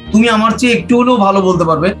 তুমি আমার চেয়ে একটু হলেও ভালো বলতে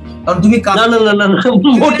পারবে, কারণ তুমি না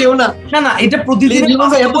মোটেও না, না এটা প্রতিদিন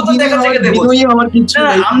আমার কিছু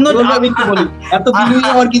নেই, এত বিনয়ী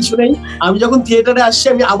আমার কিছু নেই। আমি যখন থিয়েটারে আসছি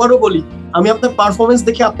আমি আবারও বলি, আমি আপনার পারফরমেন্স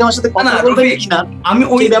দেখে আপনি আমার সাথে কথা বলবেন কিনা, আমি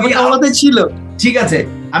ওই ব্যাপারটা আমাদের ছিল। ঠিক আছে,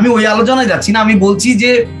 আমি ওই আলোচনায় যাচ্ছি না, আমি বলছি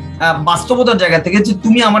যে বাস্তবতার জায়গা থেকে, যে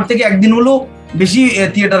তুমি আমার থেকে একদিন হলো বেশি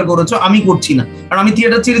থিয়েটার করেছো, আমি করছি না, কারণ আমি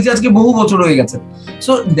থিয়েটার ছেড়েছি আজকে বহু বছর হয়ে গেছে।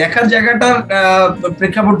 সো দেখার জায়গাটার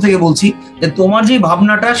প্রেক্ষাপট থেকে বলছি যে তোমার যে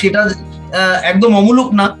ভাবনাটা সেটা একদম অমূলক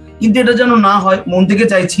না, কিন্তু এটা যেন না হয়, মন থেকে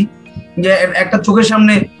চাইছি যে একটা চোখের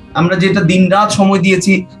সামনে আমরা যেটা দিনরাত সময়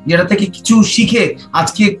দিয়েছি, যেটা থেকে কিছু শিখে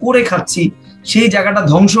আজকে করে খাচ্ছি, সেই জায়গাটা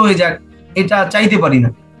ধ্বংস হয়ে যাক, এটা চাইতে পারি না,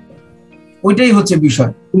 ওইটাই হচ্ছে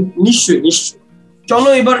বিষয়। নিশ্চয়ই। চলো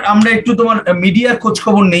এবার আমরা একটু তোমার মিডিয়ার খোঁজ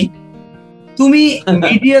খবর নেই। তুমি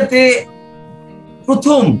মিডিয়াতে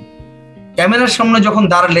প্রথম ক্যামেরার সামনে যখন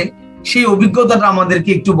দাঁড়ালে, সেই অভিজ্ঞতাটা আমাদেরকে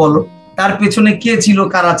একটু বলো, তার পেছনে কে ছিল,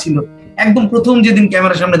 কারা ছিল, একদম প্রথম যেদিন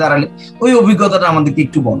ক্যামেরার সামনে দাঁড়ালে ওই অভিজ্ঞতাটা আমাদেরকে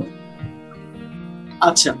একটু বলো।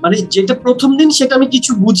 আচ্ছা, মানে যেটা প্রথম দিন সেটা আমি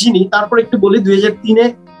কিছু বুঝিনি, তারপর একটু বলি। 2003-এ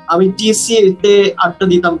আমি টিএসসি তে আড্ডা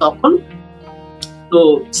দিতাম তখন, তো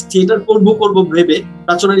থিয়েটার করব ভেবে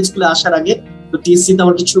রাচনার স্কুলে আসার আগে, তো টিএসসি তে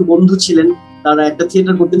আমার কিছু বন্ধু ছিলেন, তারা একটা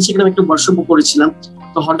থিয়েটার করতেন, সেখানে আমি একটু বর্ষপ করেছিলাম।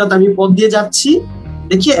 তো হঠাৎ আমি পথ দিয়ে যাচ্ছি,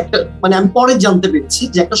 দেখি একটা মানে আমি পরে জানতে পেরেছি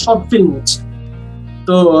যে একটা শর্ট ফিল্ম হচ্ছে।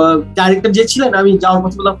 তো ডাইরেক্টর যে ছিলেন, আমি যাওয়ার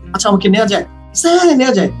পথে বললাম আচ্ছা আমাকে নেওয়া যায়? হ্যাঁ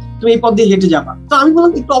নেওয়া যায়, তুমি এই পথ দিয়ে হেঁটে যাবা। তো আমি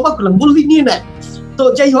বললাম, একটু অবাক হলাম, বললি নিয়ে নেয়। তো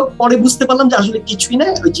যাই হোক, পরে বুঝতে পারলাম যে আসলে কিছুই না,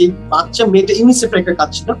 ওই যে বাচ্চা মেয়েটা, ইউনিসেফের একটা কাজ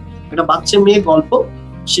ছিল, একটা বাচ্চা মেয়ে গল্প,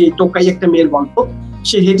 সেই টোকাই একটা মেয়ের গল্প,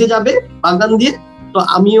 সে হেঁটে যাবে বাগান দিয়ে। তো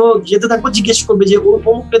আমিও যেতে থাকবো, জিজ্ঞেস করবে যে ও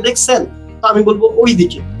অমুকটা দেখছেন? তো আমি বলবো ওই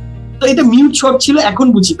দিকে। তো এটা মিউট শট ছিল, এখন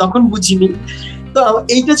বুঝি, তখন বুঝিনি। তো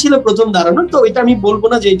এইটা ছিল প্রথম দাঁড়ানো। তো এটা আমি বলবো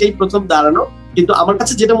না যে এটাই প্রথম দাঁড়ানো, কিন্তু আমার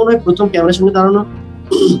কাছে যেটা মনে হয় প্রথম ক্যামেরার সামনে দাঁড়ানো,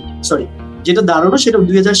 সরি, যেটা দাঁড়ানো সেটা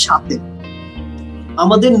 2007-এ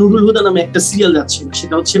আমাদের নুরুল হুদা নামে একটা সিরিয়াল যাচ্ছিল,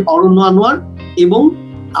 সেটা হচ্ছে অরণ্য আনোয়ার এবং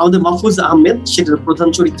আমাদের মাহফুজ আহমেদ সেটার প্রধান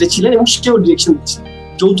চরিত্রে ছিলেন, এবং সেটাও ডিরেকশন দিচ্ছিল,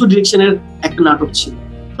 যৌথ ডিরেকশনের একটা নাটক ছিল।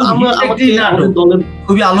 তো আমাদের দলের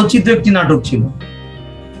খুবই আলোচিত একটি নাটক ছিল।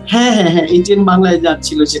 হ্যাঁ হ্যাঁ হ্যাঁ, এই বাংলায়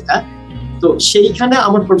যাচ্ছিল সেটা। তো সেইখানে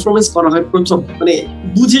আমার পারফরমেন্স করা হয় প্রথম, মানে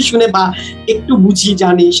বুঝে শুনে বা একটু বুঝি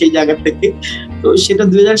জানি সেই জায়গা থেকে। তো সেটা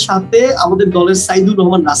 2007-এ আমাদের দলের সাইদুর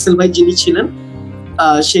রহমান রাসেল ভাই যিনি ছিলেন,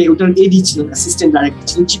 সে ওটার এডি ছিলেন, অ্যাসিস্ট্যান্ট ডাইরেক্টর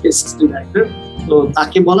ছিলেন, চিফ অ্যাসিস্ট্যান্ট ডাইরেক্টর। তো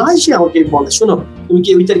তাকে বলা হয়, সে আমাকে বলে, শোনো তুমি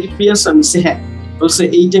কি ওই তারিখে ফ্রি আছো? আমি হ্যাঁ। বলছে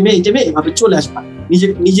এই টাইমে এভাবে চলে আসবা,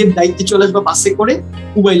 নিজের দায়িত্বে চলে আসবা, বাসে করে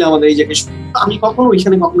মোবাইলে আমাদের এই জায়গায়। আমি কখনো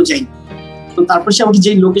ওইখানে যাইনি। তো তারপর সে আমাকে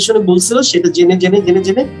যেই লোকেশনে বলছিল সেটা জেনে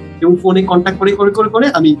এবং ফোনে কন্ট্যাক্ট করে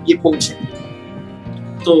আমি গিয়ে পৌঁছে।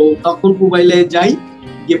 তো তখন মোবাইলে যাই,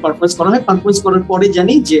 গিয়ে পারফরমেন্স করা হয়। পারফরমেন্স করার পরে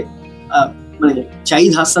জানি যে মানে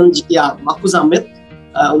জাহিদ হাসান, মাহফুজ আহমেদ,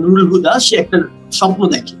 নুরুল হুদা, সে একটা স্বপ্ন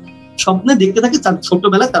দেখে। স্বপ্নে দেখতে থাকে তার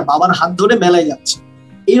ছোটবেলায় তার বাবার হাত ধরে মেলায় যাচ্ছে,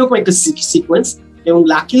 এইরকম একটা সিকোয়েন্স। এবং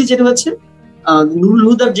লাকিলি যেটা হচ্ছে, নুরুল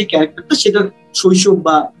হুদার যে ক্যারেক্টারটা, সেটা শৈশব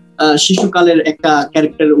বা শিশুকালের একটা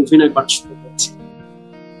ক্যারেক্টারের অভিনয় করা শুরু করেছে,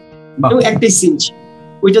 এবং একটাই সিন,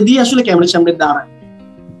 ওইটা দিয়ে আসলে ক্যামেরার সামনে দাঁড়ায়।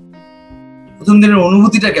 প্রথম দিনের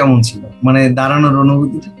অনুভূতিটা কেমন ছিল, মানে দাঁড়ানোর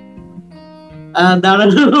অনুভূতিটা?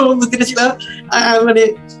 দাঁড়ানোর অনুভূতিটা ছিল মানে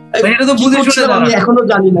এটা তো বুঝে শুনে দাঁড়ানো, এখনো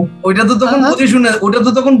জানি না। ওটা তো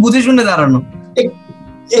তখন বুঝে শুনে দাঁড়ানো,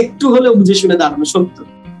 একটু হলেও বুঝে শুনে দাঁড়ানো সত্য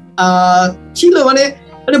ছিল। মানে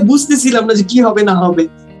বুঝতেছিলাম না যে কি হবে না হবে,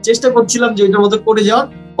 চেষ্টা করছিলাম যে ওইটার মতো করে যাওয়ার।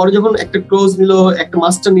 পরে যখন একটা ক্লোজ নিল, একটা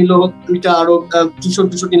মাস্টার নিল, দুইটা আরো কিশোর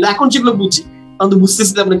নিল, এখন সেগুলো বুঝি, তখন তো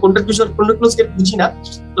বুঝতেছিলাম না কোনটা কিশোর কোনটা ক্লোজ বুঝি না।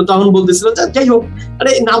 তো তখন বলতেছিল, যাই হোক,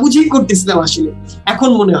 না বুঝেই করতেছিলাম আসলে, এখন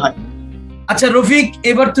মনে হয়। আচ্ছা রফিক,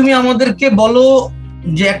 এবার তুমি আমাদেরকে বলো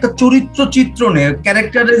যে একটা চরিত্র চিত্রণে,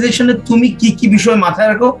 ক্যারেক্টারাইজেশনে তুমি কি কি বিষয় মাথায়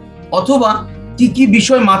রাখো, অথবা কি কি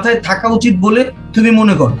বিষয় মাথায় থাকা উচিত বলে তুমি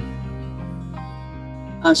মনে করো?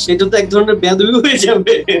 সেটা তো এক ধরনের বেয়াদবি হয়ে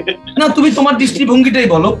যাবে। না, তুমি তোমার দৃষ্টিভঙ্গিটাই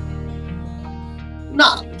বলো। না,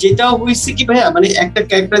 যেটা হয়েছে কি ভাইয়া, মানে একটা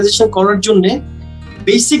ক্যারেক্টারাইজেশন করার জন্য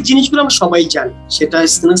বেসিক জিনিসগুলো আমরা সবাই জানি, সেটা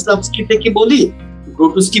স্টেনিসলাভস্কি থেকে বলি,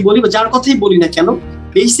 গ্রোটুস্কি বলি, বা যার কথাই বলি না কেন,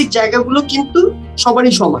 বেসিক জায়গাগুলো কিন্তু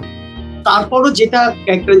সবারই সমান। তারপরও যেটা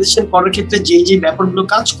ক্যারেক্টারাইজেশন করার ক্ষেত্রে যে ব্যাপারগুলো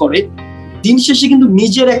কাজ করে, দিন শেষে কিন্তু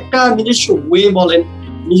নিজের একটা নিজস্ব ওয়ে বলেন,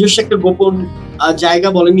 নিজস্ব একটা গোপন জায়গা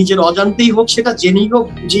বলেন, নিজের অজান্তেই হোক, সেটা জেনেই হোক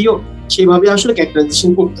বুঝেই হোক, সেভাবে আসলে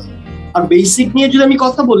ক্যারেক্টারাইজেশন করতে হয়। আর বেসিক নিয়ে যদি আমি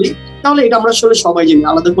কথা বলি, তাহলে এটা আমরা আসলে সবাই জানি,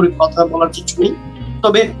 আলাদা করে কথা বলার কিছু নেই।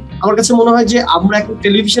 তবে আমার কাছে মনে হয় যে আমরা এখন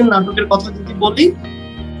টেলিভিশন নাটকের কথা যদি বলি,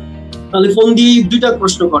 তাহলে ফোন দিয়ে দুইটা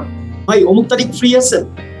প্রশ্ন করে, ভাই অমুক তারিখ ফ্রি আছেন?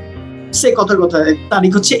 সে কথা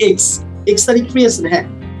তারিখ হচ্ছে এক্স তারিখ ফ্রি আছেন? হ্যাঁ।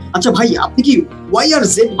 আচ্ছা ভাই, আপনি কি ওয়াই আর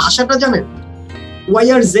জেড ভাষাটা জানেন? ওয়াই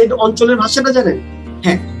আর জেড অঞ্চলের ভাষাটা জানেন?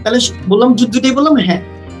 হ্যাঁ। তাহলে বললাম, দুটোই বললাম হ্যাঁ।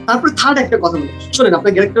 তারপরে থার্ড একটা কথা বলি, শোনেন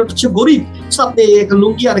আপনার ক্যারেক্টার হচ্ছে গরিব, আপনি একটা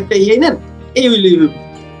লুঙ্গি আর একটা নেন, এই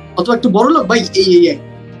অথবা একটু বড় লোক, ভাই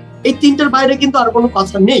এই তিনটার বাইরে কিন্তু আর কোনো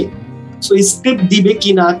কথা নেই। সো স্ক্রিপ্ট দিবে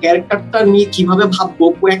কিনা, ক্যারেক্টারটা নিয়ে কিভাবে ভাববো,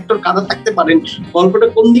 অ্যাক্টর কারা থাকতে পারেন, গল্পটা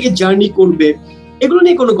কোন দিকে জার্নি করবে, এগুলো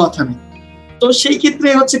নিয়ে কোনো কথা নেই। তো সেই ক্ষেত্রে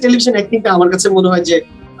হচ্ছে টেলিভিশন অ্যাক্টিংটা আমার কাছে মনে হয় যে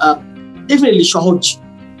ডেফিনেটলি সহজ।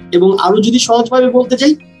 এবং আরো যদি সহজভাবে বলতে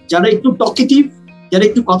চাই, যারা একটু টকেটিভ, যারা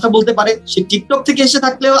একটু কথা বলতে পারে, সে টিকটক থেকে এসে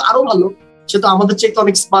থাকলেও আরো ভালো, সে তো আমাদের চাইতে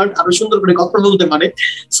অনেক স্মার্ট, আরো সুন্দর করে কথা বলতে পারে।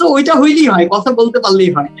 সো ওইটা হইলেই হয়, কথা বলতে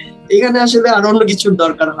পারলেই হয়, এখানে আসলে আরো অন্য কিছুর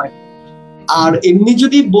দরকার হয়। আর এমনি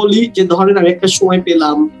যদি বলি যে ধরেন আমি একটা সময়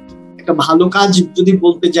পেলাম, একটা ভালো কাজ যদি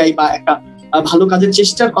বলতে যাই, বা একটা ভালো কাজের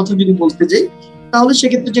চেষ্টার কথা যদি বলতে যাই, তাহলে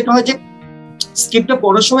সেক্ষেত্রে যেটা হয় যে স্ক্রিপ্টটা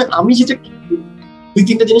পড়ার সময় আমি যেটা দুই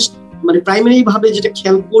তিনটা জিনিস মানে প্রাইমারি ভাবে যেটা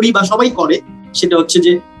খেয়াল করি বা সবাই করে, সেটা হচ্ছে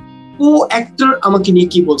যে কো অ্যাক্টর আমাকে নিয়ে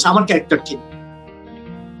কি বলছে, আমার ক্যারেক্টার কি,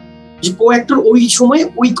 যে কো অ্যাক্টর ওই সময়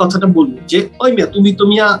ওই কথাটা বললো যে ওই মিয়া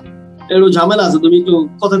তুমি এর ঝামেলা আছে, তুমি একটু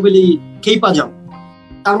কথা কইলেই খেইপা যাও।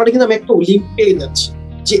 তার মানে কিন্তু আমি একটা লিঙ্ক পেয়ে যাচ্ছি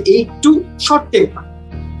যে একটু শর্ট টেম্পার,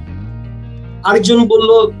 আরেকজন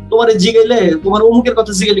বললো তোমার জিগাইলে তোমার অমুকের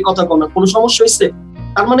কথা জিগাইলে কথা কো না, কোনো সমস্যা হয়েছে?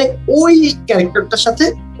 তার মানে ওই ক্যারেক্টারটার সাথে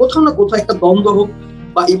কোথাও না কোথাও একটা দ্বন্দ্ব হোক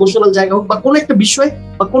বা ইমোশনাল জায়গা হোক বা কোনো একটা বিষয়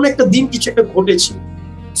বা কোনো একটা দিন কিছু একটা ঘটেছে।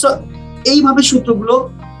 সো এইভাবে সূত্রগুলো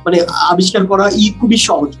মানে আবিষ্কার করা খুবই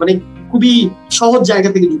সহজ, মানে খুবই সহজ জায়গা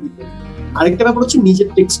থেকে যদি। আরেকটা ব্যাপার হচ্ছে নিজের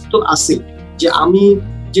টেক্সট তো আছে, যে আমি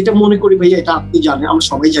যেটা মনে করি ভাইয়া, এটা আপনি জানেন, আমরা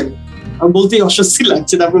সবাই জানি, আমি বলতেই অস্বস্তি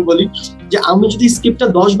লাগছে, তারপর বলি যে আমি যদি স্ক্রিপ্টটা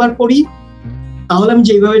 10 বার পড়ি তাহলে আমি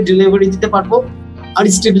যেভাবে ডেলিভারি দিতে পারবো, আর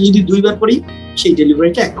স্ক্রিপ্ট যদি 2 বার পড়ি সেই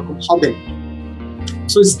ডেলিভারিটা একরকম হবে।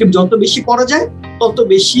 সো স্ক্রিপ্ট যত বেশি পড়া যায় তত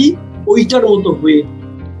বেশি ওইটার মতো হয়ে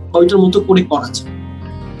ওইটার মতো করে করা যায়,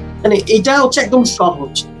 মানে এটা হচ্ছে একদম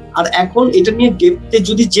সহজ। আর এখন এটা নিয়ে ডেপথে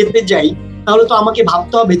যদি যেতে যাই তাহলে তো আমাকে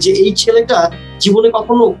ভাবতে হবে যে এই ছেলেটা জীবনে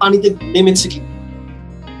কখনো পানিতে নেমেছে কিনা,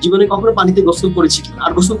 জীবনে কখনো পানিতে গোসল করেছে কিনা,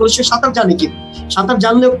 আর গোসল করে সে সাঁতার জানে কিনা, সাঁতার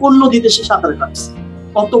জানলেও কোন নদীতে সে সাঁতার কাটছে,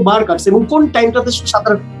 কতবার কাটছে, এবং কোন টাইমটাতে সে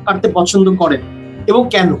সাঁতার কাটতে পছন্দ করে এবং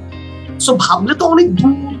কেন। সো ভাবলে তো অনেক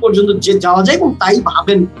দূর পর্যন্ত যে যাওয়া যায়, এবং তাই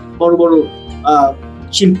ভাবেন বড় বড়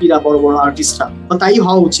শিল্পীরা, বড় বড় আর্টিস্টরা, বা তাই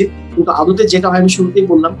হওয়া উচিত। কিন্তু আদতে যেটা হয়, আমি শুরুতেই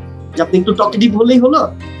বললাম যে আপনি একটু টকেটিভ হলেই হলো,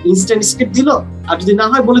 ইনস্ট্যান্ট স্ক্রিপ্ট দিল, আর যদি না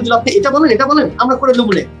হয় বলে দিল আপনি এটা বলেন এটা বলেন আমরা করে দেবো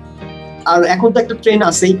বলে। আর এখন তো একটা ট্রেন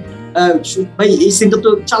আছেই, ভাই এই সিনটা তো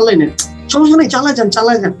চালাই নেন, সমস্যা নেই চালাই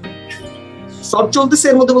যান, সব চলতেছে,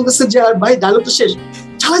 এর মধ্যে বলতেছে যে আর ভাই ডায়লগ তো শেষ,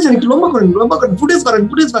 চালাই যান, একটু লম্বা করেন, ফুটেজ বাড়েন,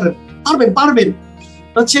 পারবেন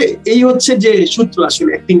হচ্ছে। এই হচ্ছে যে সূত্র আসলে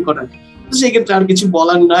অ্যাক্টিং করার। সেই ক্ষেত্রে আর কিছু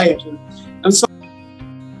বলার নাই আসলে।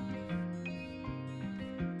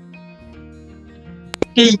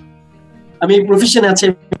 আমি এই প্রফেশনে আছি,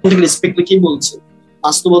 রেসপেক্ট রেখেই বলছি,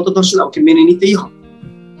 বাস্তবতা তো আসলে ওকে মেনে নিতেই হবে,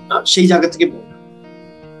 সেই জায়গা থেকে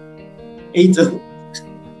এই তো।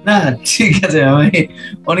 না ঠিক আছে, আমি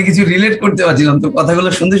অনেক কিছু রিলেট করতে পারছিলাম, তো কথাগুলো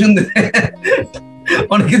শুনতে শুনতে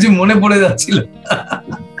অনেক কিছু মনে পড়ে যাচ্ছিল।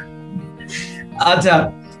 আচ্ছা,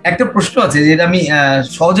 একটা প্রশ্ন আছে যেটা আমি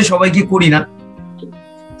সহজে সবাইকে করি না,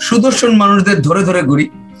 সুদর্শন মানুষদের ধরে ধরে করি,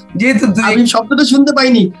 যেহেতু আমি শব্দটা শুনতে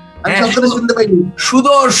পাইনি,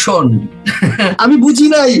 সুদর্শন আমি বুঝি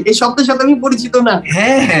নাই, এই শব্দের সাথে আমি পরিচিত না।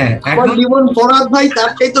 হ্যাঁ, আমার লিমন ফরহাদ ভাই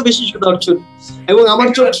তার চাইতে বেশি সুদর্শন, এবং আমার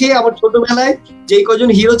চোখে আমার ছোটবেলায় যে কজন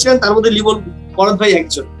হিরো ছিলেন তার মধ্যে লিমন ফরহাদ ভাই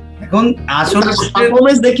একজন। এখন আসলে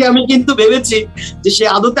পারফরমেন্স দেখে আমি কিন্তু ভেবেছি যে সে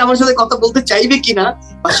আদতে আমার সাথে কথা বলতে চাইবে কিনা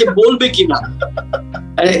বা সে বলবে কিনা।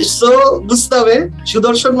 সো বুঝতে হবে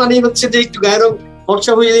সুদর্শন মানেই হচ্ছে যে একটু গায়ের রং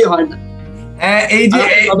ফর্সা হইলেই হয় না। এই যে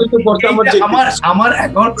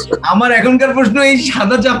আমার এখনকার প্রশ্ন এই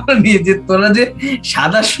সাদা চামড়া নিয়ে, যে তোরা যে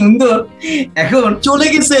সাদা সুন্দর এখন চলে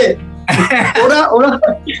গেছে,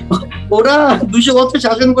 ওরা 200 বছর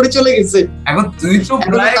শাসন করে চলে গেছে, এখন তুই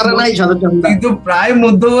তো প্রায়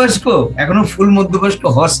মধ্যবয়স্ক, এখনো ফুল মধ্যবয়স্ক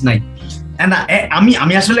হস নাই না।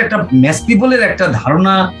 আমি আসলে একটা ম্যাস পিপলের একটা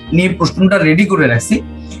ধারণা নিয়ে প্রশ্নটা রেডি করে রাখছি,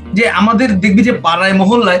 যে আমাদের দেখবি যে পাড়ায়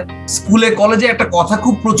মহল্লায় স্কুলে কলেজে একটা কথা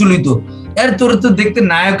খুব প্রচলিত, তোর তো দেখতে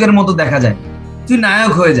নায়কের মতো দেখা যায়, তুই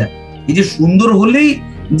নায়ক হয়ে যায়। এই যে সুন্দর হলেই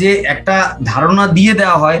যে একটা ধারণা দিয়ে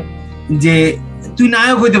দেওয়া হয় যে তুই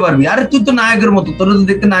নায়ক হইতে পারবি, আরে তুই তো নায়কের মতো, তোর তো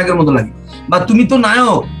দেখতে নায়কের মতো লাগে, বা তুমি তো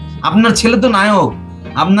নায়ক, আপনার ছেলে তো নায়ক,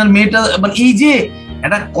 আপনার মেয়েটা, মানে এই যে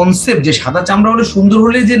একটা কনসেপ্ট যে সাদা চামড়া হলে সুন্দর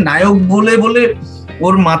হলে যে নায়ক বলে বলে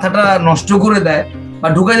ওর মাথাটা নষ্ট করে দেয় বা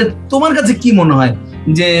ঢুকায় দেয়। তোমার কাছে কি মনে হয়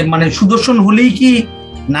যে মানে সুদর্শন হলেই কি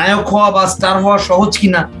নায়ক হওয়া বা স্টার হওয়া সহজ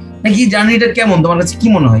কিনা, নাকি জার্নিটা কেমন? তোমার কাছে কি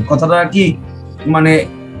মনে হয়? কথাটা কি মানে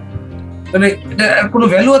মানে এটা কোনো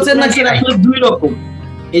ভ্যালু আছে নাকি? আসলে দুই রকম,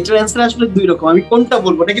 এটার অ্যানসার আসলে দুই রকম। আমি কোনটা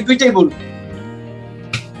বলবো নাকি দুইটাই বলবো?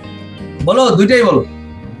 বলো, দুইটাই বলো।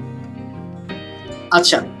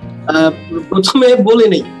 আচ্ছা, প্রথমে বলে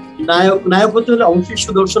নেই, নায়ক হতে হলে অবশ্যই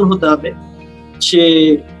সুদর্শন হতে হবে। সে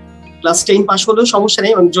ক্লাস 10 পাস হলেও সমস্যা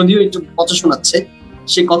নেই, যদিও একটু কথা শোনাচ্ছে,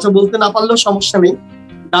 সে কথা বলতে না পারলেও সমস্যা নেই,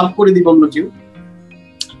 ডাব করে দিব অন্য কেউ।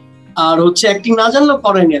 আর হচ্ছে অ্যাক্টিং না জানলেও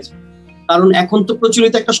করাই নিয়ে যাবে, কারণ এখন তো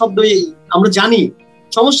প্রচলিত একটা শব্দ আমরা জানি,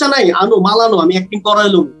 সমস্যা নাই, মালানো, আমি অ্যাক্টিং করাই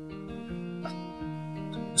লমু।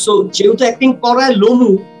 সো যেহেতু অ্যাক্টিং করায় লমু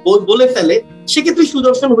বলে ফেলে, সেক্ষেত্রে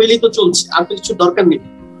সুদর্শন হইলেই তো চলছে, আর তো কিছু দরকার নেই।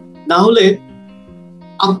 না হলে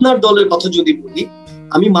আপনার দলের কথা যদি বলি,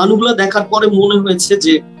 আমি মানুগুলা দেখার পরে মনে হয়েছে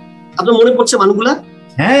যে, আপনার মনে পড়ছে মানুগুলা?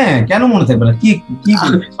 হ্যাঁ, কেন মনে থাকবে না? কি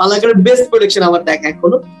পালাকারের বেস্ট প্রোডাকশন আমার দেখা,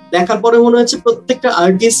 এখনো দেখার পরে মনে হচ্ছে প্রত্যেকটা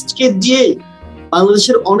আর্টিস্টকে দিয়ে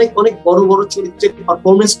বাংলাদেশের অনেক অনেক বড় বড় চরিত্রে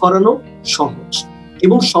পারফরমেন্স করানো সহজ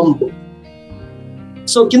এবং সম্ভব।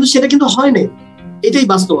 সো কিন্তু সেটা কিন্তু হয় নাই, এটাই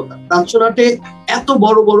বাস্তবতা। প্রাচ্যনাটে এত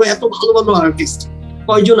বড় বড় এত ভালো ভালো আর্টিস্ট,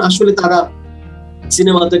 কয়জন আসলে তারা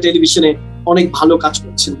সিনেমাতে টেলিভিশনে অনেক ভালো কাজ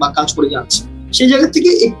করছেন বা কাজ করে যাচ্ছেন, সেই জায়গা থেকে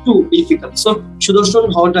একটু ডিফিকাল্ট। সো সুদর্শন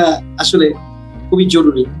হওয়াটা আসলে খুবই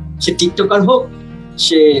জরুরি। সে টিকটকার হোক,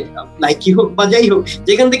 সে লাইকি হোক বা যাই হোক,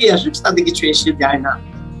 যেখান থেকে আসুক তাতে কিছু এসে যায় না।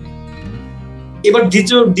 এবার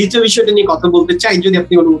দ্বিতীয় বিষয়টা নিয়ে কথা বলতে চাই, যদি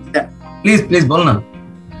আপনি অনুমতি দেন। প্লিজ প্লিজ বল না।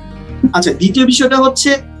 আচ্ছা, দ্বিতীয় বিষয়টা হচ্ছে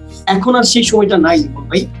এখন আর সেই সময়টা নাই লিমন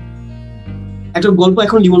ভাই। একটা গল্প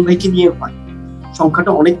এখন লিমন ভাইকে নিয়ে হয়,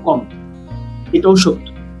 সংখ্যাটা অনেক কম, এটাও সত্য,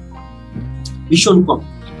 ভীষণ কম।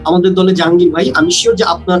 আমাদের দলে জাহাঙ্গীর ভাই, আমি শিওর যে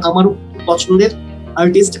আমারও পছন্দের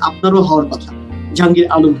আর্টিস্ট, আপনারও হওয়ার কথা, জাহাঙ্গীর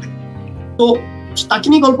আলম ভাই। তো তাকে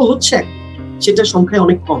নিয়ে গল্প হচ্ছে, সেটা সংখ্যায়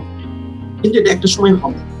অনেক কম, কিন্তু এটা একটা সময়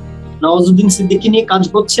হবে। নওয়াজুদ্দিন সিদ্দিকী নিয়ে কাজ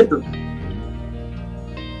হচ্ছে,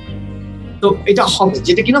 তো এটা হবে,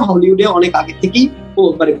 যেটা কিনা হলিউডে অনেক আগে থেকেই,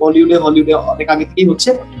 মানে বলিউডে হলিউডে অনেক আগে থেকেই হচ্ছে,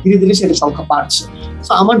 ধীরে ধীরে সেটা সংখ্যা বাড়ছে।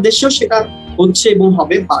 তো আমার দেশেও সেটা হচ্ছে এবং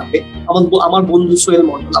হবে, বাড়বে। আমার বন্ধু সোহেল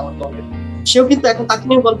মন্ডল আমার দলের, সেও কিন্তু এখন তাকে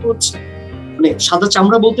নিয়ে গল্প হচ্ছে। মানে সাদা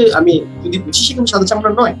চামড়া বলতে আমি যদি বুঝি, সে কিন্তু সাদা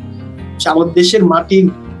চামড়া নয়, সে আমাদের দেশের মাটির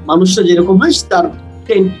মানুষরা যেরকম হয়, তার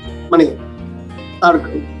মানে তার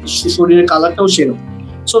শরীরের কালারটাও সেরকম।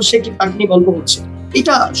 সো সে কি তাকে নিয়ে গল্প হচ্ছে,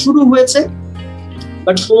 এটা শুরু হয়েছে,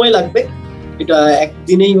 বাট সময় লাগবে। এটা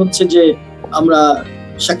একদিনেই হচ্ছে যে আমরা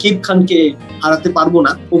শাকিব খানকে হারাতে পারবো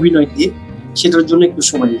না অভিনয় দিয়ে, সেটার জন্য একটু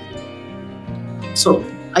সময় লাগবে। সো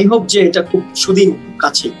আই হোপ যে এটা খুব সুদিন, খুব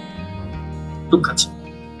কাছে, খুব কাছে।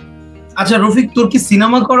 আচ্ছা রফিক, তোর কি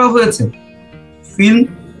সিনেমা করা হয়েছে, ফিল্ম?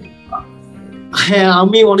 হ্যাঁ,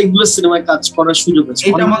 আমি অনেকগুলো সিনেমায় কাজ করার সুযোগ আছে।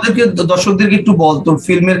 এটা আমাদেরকে, দর্শকদেরকে একটু বল, তোর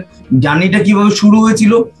ফিল্মের জার্নিটা কিভাবে শুরু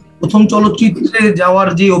হয়েছিল, প্রথম চলচ্চিত্রে যাওয়ার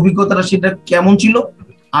যে অভিজ্ঞতাটা সেটা কেমন ছিল,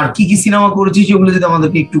 আর কি কি সিনেমা করেছিস সেগুলো যদি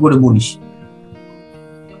আমাদেরকে একটু করে বলিস।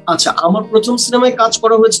 আচ্ছা, আমার প্রথম সিনেমায় কাজ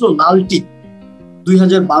করা হয়েছিল লালটি,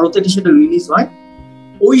 2012 থেকে সেটা রিলিজ হয়।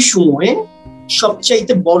 ওই সময়ে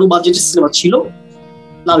সবচাইতে বড় বাজেটের সিনেমা ছিল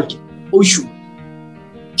লালটি। ওই সময়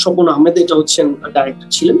স্বপন আহমেদ এটা হচ্ছেন ডাইরেক্টর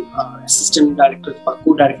ছিলেন, অ্যাসিস্ট্যান্ট ডাইরেক্টর বা কো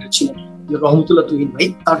ডাইরেক্টর ছিলেন রহমতুল্লাহ তুহিন ভাই,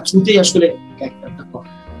 তার থ্রুতেই আসলে ক্যারেক্টারটা করা।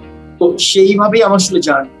 তো সেইভাবেই আমার আসলে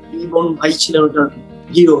জার্নি। লিমন ভাই ছিলেন ওটার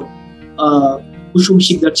হিরো, কুসুম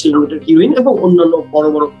শিকদার ছিলেন ওটার হিরোইন, এবং অন্যান্য বড়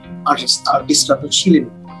বড় আর্টিস্টরা তো ছিলেন।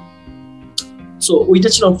 সো ওইটা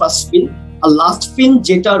ছিল ফার্স্ট ফিল্ম। আর লাস্ট ফিল্ম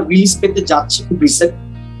যেটা রিলিজ পেতে যাচ্ছে খুব রিসেন্ট,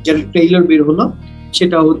 যেটা ট্রেইলার বের হলো,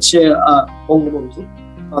 সেটা হচ্ছে বঙ্গবন্ধু।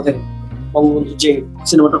 আমাদের বঙ্গবন্ধু যে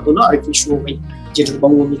সিনেমাটা হলো, আরেকটি শুভ ভাই যেটা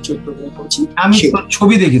বঙ্গবন্ধুর চরিত্র করেছি। আমি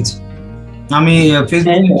ছবি দেখেছি, আমি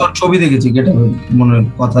ফেসবুকে ছবি দেখেছি, যেটা মনে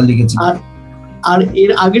কথা লিখেছি। আর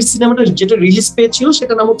এর আগের সিনেমাটা যেটা রিলিজ পেয়েছিল,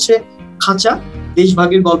 সেটা নাম হচ্ছে খাঁচা,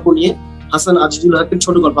 দেশভাগের গল্প নিয়ে, হাসান আজিজুল হকের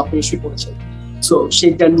ছোট গল্প, আপনি নিশ্চয়ই পড়েছেন। সো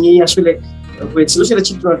সেটা নিয়েই আসলে হয়েছিল। সেটা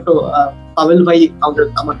চিত্রনাট্য পাবেল ভাই,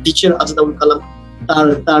 আমার টিচার আজাদুল কালাম,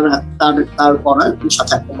 তার করা,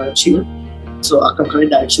 সাথে একটা ছিল। সো আকরাম খানের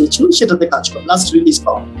ডাইরেকশন ছিল, সেটাতে কাজ করা, লাস্ট রিলিজ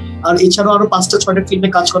পাওয়া। আর এছাড়াও আরো 5টা-6টা ফিল্মে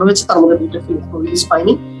কাজ করা হয়েছে, তার মধ্যে 2টা ফিল্ম রিলিজ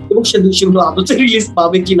পায়নি, এবং সেগুলো আদতে রিলিজ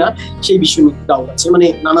পাবে কিনা সেই বিষয় নিয়ে ডাউট আছে। মানে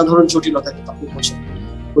নানা ধরনের জটিলতা কিন্তু আপনি বলছেন,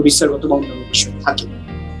 প্রবিষ্টারগত বা অন্যান্য বিষয় থাকে।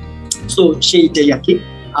 সো সেইটাই আর কি।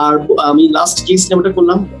 আর আমি লাস্ট যে সিনেমাটা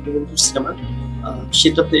করলাম, বঙ্গবন্ধুর সিনেমা,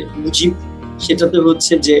 সেটাতে মুজিব, সেটাতে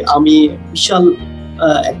হচ্ছে যে আমি বিশাল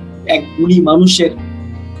এক গুণী মানুষের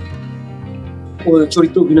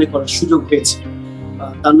চরিত্র অভিনয় করার সুযোগ হয়েছে।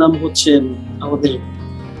 তার নাম হচ্ছে আমাদের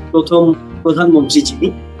প্রথম প্রধানমন্ত্রী যিনি,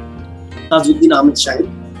 তাজউদ্দিন আহমেদ সাহেব,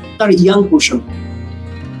 তার ইয়াং পোর্শন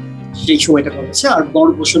সেই সময়টা করেছে। আর বড়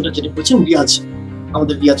পোর্শনটা যেটা করেছেন রিয়াজ,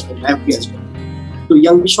 আমাদের রিয়াজ ভাই, নায়ক রিয়াজ ভাই। তো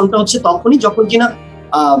ইয়াং পোর্শনটা হচ্ছে তখনই যখন কিনা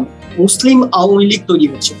মুসলিম আওয়ামী লীগ তৈরি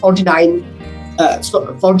হচ্ছে, 49,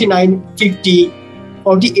 50,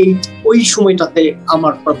 48 ওই সময়টাতে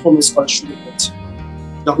আমার পারফরমেন্স করার সুযোগ হয়েছে,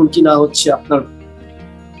 যখন কিনা হচ্ছে আপনার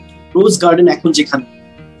রোজ গার্ডেন এখন যেখানে,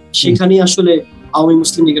 সেখানে আসলে আওয়ামী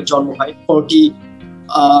মুসলিম লীগের জন্ম হয়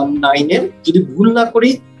 49-এর, যদি ভুল না করি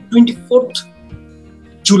 24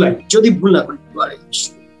 জুলাই, যদি ভুল না করি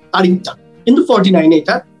তারিখটা, কিন্তু 49-এ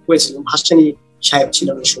এটা হয়েছিল। ভাসানী সাহেব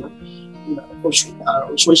ছিলেন ওই সময়,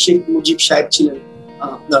 ওই সময় শেখ মুজিব সাহেব ছিলেন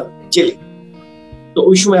আপনার জেলে। তো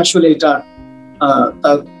ওই সময় আসলে এটা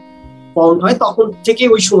তার ফাউন্ড হয়, তখন থেকে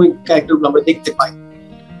ওই সময় ক্যারেক্টারগুলো আমরা দেখতে পাই।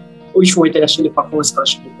 ওই সময়টা আসলে পারফরমেন্স করার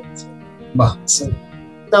সুযোগ হয়েছে। বাহ,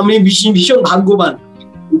 আমি ভীষণ ভাগ্যবান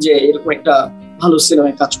যে এরকম একটা ভালো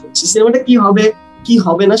সিনেমায় কাজ করছি। সিনেমাটা কি হবে কি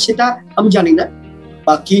হবে না সেটা আমি জানি না,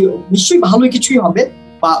 বা কি নিশ্চয়ই ভালোই কিছুই হবে,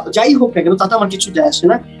 বা যাই হোক না কেন তাতে আমার কিছু যায় আসে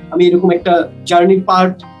না। আমি এরকম একটা জার্নির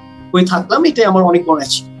পার্ট হয়ে থাকলাম, এটাই আমার অনেক বড়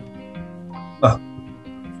আছে।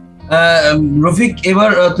 রফিক, এবার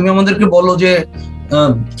তুমি আমাদেরকে বলো যে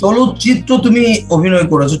চলচ্চিত্র তুমি অভিনয়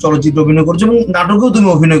করেছো, চলচ্চিত্র অভিনয় করেছো এবং নাটকেও তুমি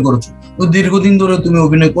অভিনয় করেছো, দীর্ঘদিন ধরে তুমি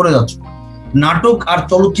অভিনয় করে যাচ্ছ। নাটক আর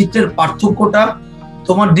চলচ্চিত্রের পার্থক্যটা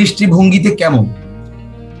তোমার দৃষ্টিভঙ্গিতে কেমন?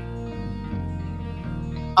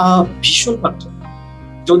 ভীষণ পার্থক্য।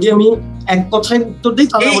 যদি আমি এক কথায় উত্তর দিই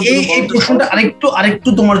তাহলে এই প্রশ্নটা আরেকটু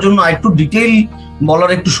তোমার জন্য আরেকটু ডিটেইল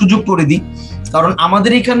বলার একটু সুযোগ করে দিই, কারণ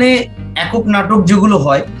আমাদের এখানে একক নাটক যেগুলো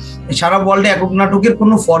হয় সারা ওয়ার্ল্ডে একক নাটকের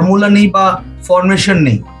কোনো ফর্মুলা নেই বা ফরমেশন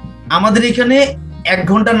নেই। আমাদের এখানে 1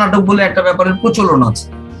 ঘন্টা নাটক বলে একটা ব্যাপারের প্রচলন আছে,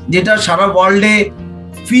 যেটা সারা ওয়ার্ল্ডে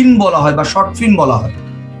ফিল্ম বলা হয় বা শর্ট ফিল্ম বলা হয়।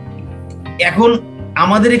 এখন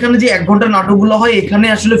আমাদের এখানে যে 1 ঘন্টা নাটকগুলো হয়, এখানে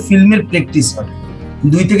আসলে ফিল্মের প্র্যাকটিস হয়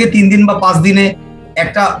 2 থেকে 3 দিন বা 5 দিনে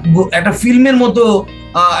একটা ফিল্মের মতো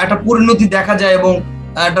একটা পরিণতি দেখা যায় এবং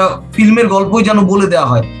একটা ফিল্মের গল্পই যেন বলে দেওয়া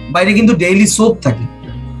হয়। বাইরে কিন্তু ডেইলি সোপ থাকে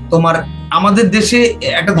তোমার। আমাদের দেশে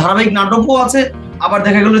একটা ধারাবাহিক নাটকও আছে, আবার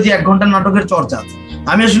দেখা গেল যে 1 ঘন্টার নাটকের চর্চা আছে।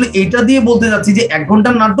 আমি আসলে এইটা দিয়ে বলতে যাচ্ছি যে 1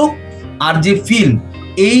 ঘন্টার নাটক আর যে ফিল্ম,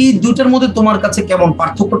 এই দুটার মধ্যে তোমার কাছে কেমন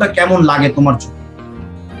পার্থক্যটা কেমন লাগে তোমার চোখে?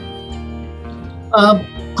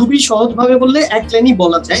 খুবই সহজ ভাবে বললে এক লাইনই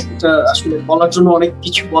বলা যায়। এটা আসলে বলার জন্য অনেক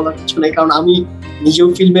কিছু বলার কিছু নেই, কারণ আমি নিজেও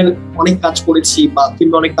ফিল্মের অনেক কাজ করেছি বা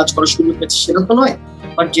ফিল্মে অনেক কাজ করার সুযোগ পেয়েছি, সেটা তো নয়।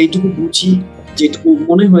 বাট যেটুকু বুঝি, যেটুকু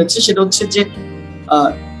মনে হয়েছে সেটা হচ্ছে যে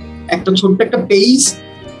একটা ছোট্ট একটা পেজ,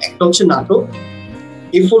 একটা হচ্ছে নাটক,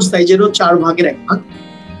 A4 সাইজেরও 4 ভাগের 1 ভাগ,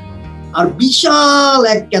 আর বিশাল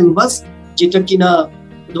এক ক্যানভাস, যেটা কিনা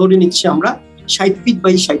ধরে নিচ্ছি আমরা 60 ফিট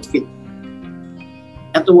বাই 60 ফিট,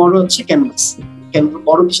 এত বড় হচ্ছে ক্যানভাস।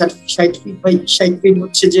 বড় 60 ফিট বাই 60 ফিট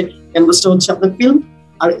হচ্ছে যে ক্যানভাসটা হচ্ছে আপনার ফিল্ম।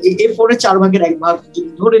 আর A4 4 ভাগের 1 ভাগ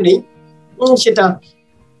যদি ধরে নেই, সেটা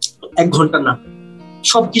 1 ঘন্টা না।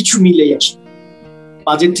 সবকিছু মিলেই আসে,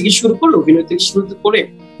 বাজেট থেকে শুরু করে অভিনয় থেকে শুরু করে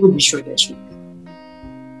পুরো বিষয়টা আসে।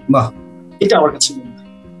 বাহ, এটা আমার কাছে মনে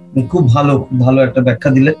হয় খুব ভালো একটা ব্যাখ্যা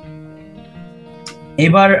দিলে।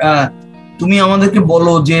 এবার তুমি আমাদেরকে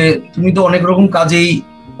বলো যে তুমি তো অনেক রকম কাজেই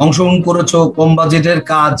অংশগ্রহণ করেছো, কম বাজেটের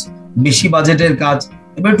কাজ, বেশি বাজেটের কাজ।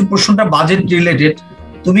 এবার একটু প্রশ্নটা বাজেট রিলেটেড।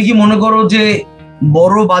 তুমি কি মনে করো যে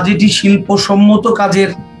বড় বাজেটই শিল্পসম্মত কাজের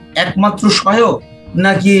একমাত্র সহায়ক,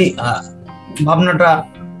 নাকি ভাবনাটা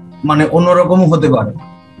মানে অন্যরকম হতে পারে?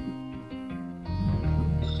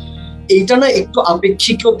 এইটা না একটু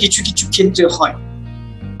আপেক্ষিক কিছু কিছু ক্ষেত্রে হয়,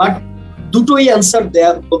 বাট দুটোই অ্যান্সার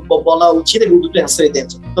দেয়া বলা উচিত এবং দুটো অ্যান্সারই দেওয়া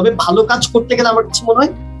যায়। তবে ভালো কাজ করতে গেলে আমার কাছে মনে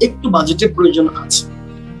হয় একটু বাজেটের প্রয়োজন আছে,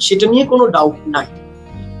 সেটা নিয়ে কোনো ডাউট নাই।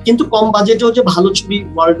 কিন্তু কম বাজেটেও যে ভালো ছবি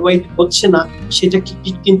ওয়ার্ল্ড ওয়াইড হচ্ছে না, সেটা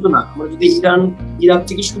কিন্তু না। আমরা যদি ইরাক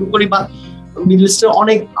থেকে শুরু করি বা মিডল ইস্টের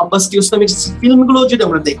অনেক আব্বাসি ইসলামিক ফিল্মগুলো যদি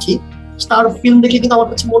আমরা দেখি, তার ফিল্ম দেখে কিন্তু আমার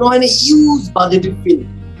কাছে মনে হয় না ইউজ বাজেটের ফিল্ম।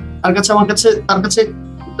 তার কাছে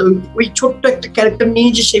ওই ছোট্ট একটা ক্যারেক্টার নিয়ে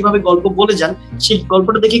যে সেইভাবে গল্প বলে যান, সেই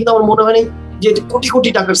গল্পটা দেখে কিন্তু আমার মনে হয় না যে এটা কোটি কোটি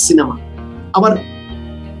টাকার সিনেমা। আবার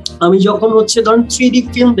আমি যখন হচ্ছে ধরেন 3D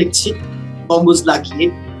ফিল্ম দেখছি মগজ লাগিয়ে,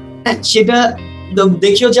 হ্যাঁ, সেটা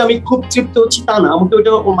দেখেও যে আমি খুব তৃপ্ত হচ্ছি তা না। আমাকে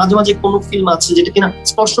ওইটা মাঝে মাঝে কোনো ফিল্ম আছে যেটা কিনা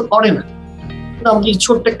স্পর্শ করে না, আমাকে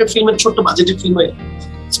ছোট্ট একটা ফিল্মের ছোট্ট বাজেটের ফিল্মে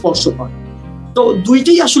স্পর্শ করে। তো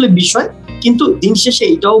দুইটাই আসলে বিষয়, কিন্তু দিন শেষে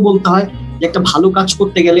এটাও বলতে হয় যে একটা ভালো কাজ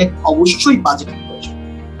করতে গেলে অবশ্যই বাজেট প্রয়োজন।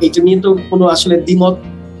 এটা নিয়ে তো কোনো আসলে দ্বিমত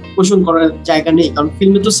পোষণ করার জায়গা নেই, কারণ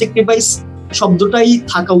ফিল্মে তো স্যাক্রিফাইস শব্দটাই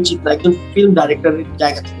থাকা উচিত না একজন ফিল্ম ডাইরেক্টরের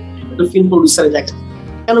জায়গা থেকে, একটা ফিল্ম প্রডিউসারের জায়গা থেকে।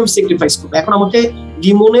 কেন আমি স্যাক্রিফাইস করবো? এখন আমাকে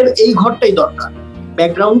লিমনের এই ঘরটাই দরকার,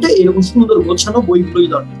 ব্যাকগ্রাউন্ডে এরকম সুন্দর গোছানো বইগুলোই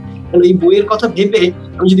দরকার। কারণ এই বইয়ের কথা ভেবে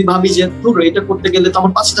আমি যদি ভাবি যে ধরো এটা করতে গেলে তো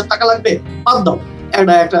আমার 5,000 টাকা লাগবে, বাদ দাও,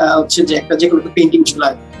 একটা হচ্ছে যে একটা যে কোনো একটা পেন্টিং চলে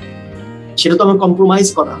আসবে, সেটা তো আমার কম্প্রোমাইজ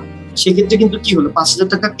করা হয়। সেক্ষেত্রে কিন্তু কি হলো, 5,000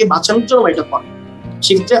 টাকাকে বাঁচানোর জন্য এটা করা,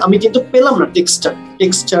 সেক্ষেত্রে আমি কিন্তু পেলাম না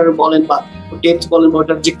টেক্সচার বলেন বা ডেপথ বলেন বা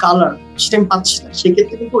ওটার যে কালার, সেটা আমি পাচ্ছি না।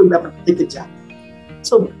 সেক্ষেত্রে কিন্তু ওই ব্যাপারটা থেকে যায়।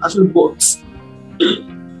 সো আসলে বোথ।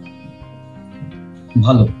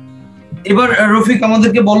 ভালো। এবার রফিক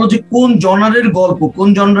আমাদেরকে বলো যে কোন জনারের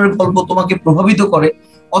গল্প তোমাকে প্রভাবিত করে,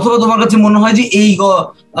 অথবা তোমার কাছে মনে হয় যে এই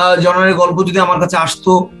জনারের গল্প যদি আমার কাছে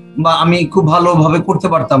আসতো বা আমি খুব ভালোভাবে করতে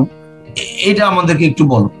পারতাম, এটা আমাদেরকে একটু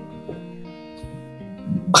বলো।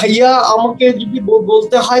 ভাইয়া আমাকে যদি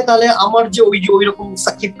বলতে হয় তাহলে আমার যে ওই রকম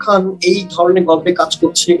সাকিব খান এই ধরনের গল্পে কাজ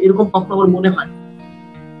করছে এরকম কখনো আমার মনে হয়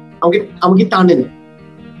আমাকে টানে না।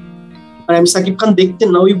 মানে আমি সাকিব খান দেখতে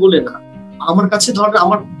না ওই বলে না, আমার কাছে ধরেন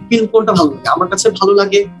আমার ফিল্ম কোনটা ভালো লাগে, আমার কাছে ভালো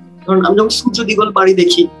লাগে ধরেন আমি যখন সূর্য দিগল বাড়ি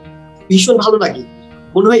দেখি ভীষণ ভালো লাগে,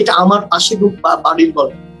 মনে হয় এটা আমার পাশে বা বাড়ির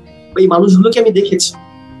গল্প, এই মানুষগুলোকে আমি দেখেছি।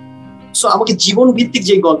 সো আমাকে জীবন ভিত্তিক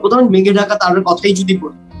যে গল্প, ধরেন মেঘে ঢাকা তার কথাই যদি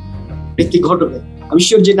বলি ব্যক্তিক ঘটবে, আমি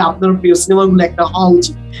শিওর যেটা আপনার প্রিয় সিনেমাগুলো একটা হওয়া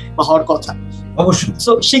উচিত বা হওয়ার কথা অবশ্যই।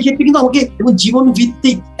 তো সেই ক্ষেত্রে কিন্তু আমাকে জীবন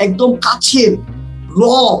ভিত্তিক একদম কাছের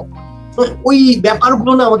ওই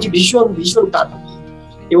ব্যাপারগুলো না আমাকে ভীষণ ভীষণ টানে।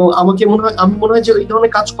 এবং আমাকে আমি মনে হয় যে এই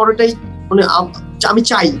ধরনের কাজ করাটাই মানে আমি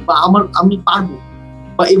চাই বা আমি পারবো,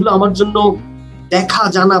 বা এগুলো আমার জন্য দেখা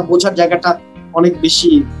জানা বোঝার জায়গাটা অনেক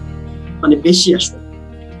বেশি মানে বেশি আসলে।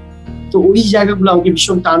 তো ওই জায়গাগুলো আমাকে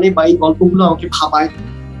ভীষণ টানে, বা এই গল্পগুলো আমাকে ভাবায়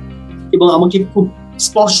এবং আমাকে খুব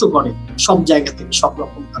স্পর্শ করে সব জায়গা থেকে, সব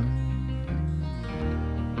রকম ভাবে।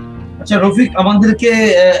 আচ্ছা রফিক, আমাদেরকে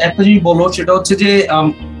একটা জিনিস বলো, সেটা হচ্ছে যে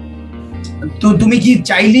তো তুমি কি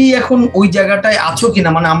চাইলেই এখন ওই জায়গাটায় আছো কিনা?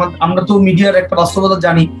 মানে আমরা তো মিডিয়ার একটা বাস্তবতা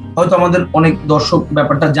জানি, হয়তো আমাদের অনেক দর্শক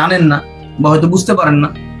ব্যাপারটা জানেন না বা হয়তো বুঝতে পারেন না।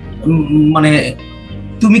 মানে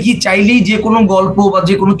তুমি কি চাইলেই যে কোনো গল্প বা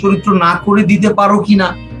যে কোনো চরিত্র না করে দিতে পারো কিনা,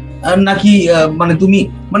 নাকি মানে তুমি,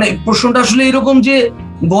 মানে প্রশ্নটা আসলে এরকম যে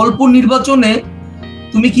গল্প নির্বাচনে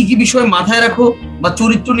তুমি কি কি বিষয় মাথায় রাখো বা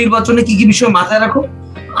চরিত্র নির্বাচনে কি কি বিষয় মাথায় রাখো।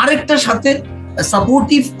 আরেকটা সাথে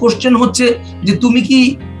সাপোর্টিভ কোশ্চেন হচ্ছে যে তুমি কি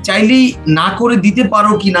চাইলেই না করে দিতে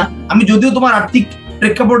পারো কিনা। আমি যদিও তোমার আর্থিক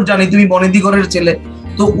প্রেক্ষাপট জানি, তুমি বনেদি ঘরের ছেলে,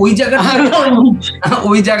 তো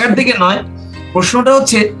ওই জায়গার থেকে নয়, প্রশ্নটা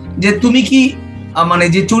হচ্ছে যে তুমি কি মানে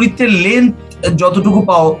যে চরিত্রের লেন্থ যতটুকু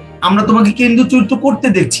পাও, আমরা তোমাকে কেন্দ্রীয় চরিত্র করতে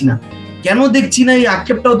দেখছি না, কেন দেখছি না এই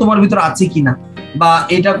আক্ষেপটাও তোমার ভিতর আছে কিনা, বা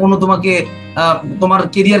এটা কোনো তোমাকে তোমার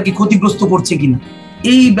কেরিয়ারকে ক্ষতিগ্রস্ত করছে কিনা,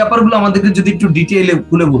 এই ব্যাপারগুলো আমাদেরকে যদি একটু ডিটেইলে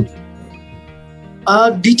খুলে বলতে।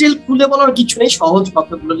 ডিটেল খুলে বলার কিছু নেই, সহজ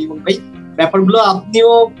কথাগুলো লিমন ভাই। ব্যাপারগুলো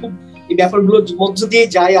আপনিও খুব, এই ব্যাপারগুলোর মধ্য দিয়ে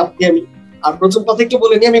যাই আপনি আমি। আর প্রথম কথা একটু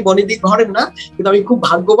বলে নি, আমি বনেদি ঘরের না, কিন্তু আমি খুব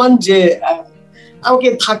ভাগ্যবান যে আমাকে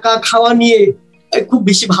থাকা খাওয়া নিয়ে খুব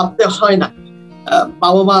বেশি ভাবতে হয় না।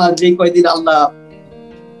 বাবা মা যে কয়দিন আল্লাহ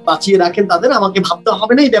বাঁচিয়ে রাখেন তাদের, আমাকে ভাবতে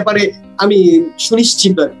হবে না এই ব্যাপারে, আমি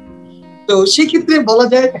সুনিশ্চিত। তো সেক্ষেত্রে বলা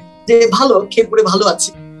যায় যে ভালো খেয়ে পড়ে ভালো আছি,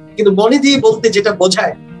 কিন্তু বনেদি বলতে যেটা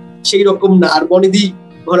বোঝায় সেই রকম না। আর বনেদি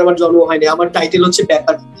ঘরে আমার জন্ম হয়নি, আমার টাইটেল হচ্ছে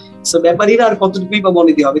ব্যাপারী। সো ব্যাপারীরা আর কতটুকুই বা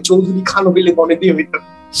বনেদি হবে, চৌধুরী খান হইলে বনেদি হইতো।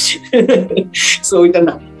 সো ওইটা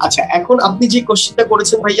না। আচ্ছা, এখন আপনি যে কোশ্চেনটা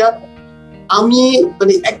করেছেন ভাইয়া, আমি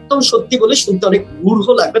মানে একদম সত্যি বলে শুনতে অনেক মূর্খ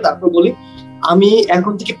লাগবে, তারপর বলি, আমি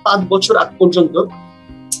এখন থেকে 5 বছর আগ পর্যন্ত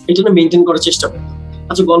এটা মেনটেন করার চেষ্টা করতাম।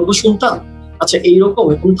 আচ্ছা, গল্প শুনতাম, আচ্ছা এইরকম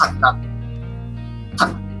এখন থাক না,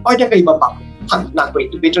 থাক, কয় টাকাই বা পাবো, থাক না,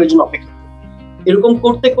 একটু বেটারের জন্য অপেক্ষা। এরকম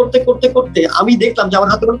করতে করতে করতে করতে আমি দেখলাম যে আমার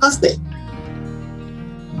হাতে কোনো কাজ নেই।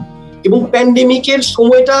 এবং প্যান্ডেমিকের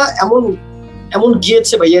সময়টা এমন এমন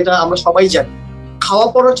গিয়েছে ভাই, এটা আমরা সবাই জানি। খাওয়া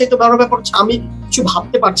পড়ার চাইতে বড় ব্যাপার হচ্ছে আমি কিছু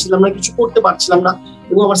ভাবতে পারছিলাম না, কিছু করতে পারছিলাম না,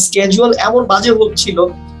 এবং আমার স্কেজুয়াল এমন বাজে হচ্ছিল,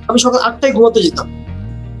 আমি সকাল 8টায় ঘুমাতে যেতাম,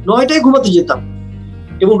 9টায় ঘুমাতে যেতাম।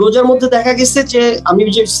 এবং রোজার মধ্যে দেখা গেছে যে আমি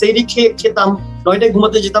যে সেহরি খেতাম, 9টায়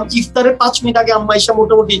ঘুমাতে যেতাম, ইফতারের 5 মিনিট আগে আম্মা এসে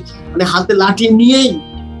মোটামুটি মানে হাতে লাঠি নিয়েই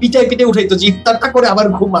পিটাই পিটে উঠাইতো যে ইফতারটা করে আবার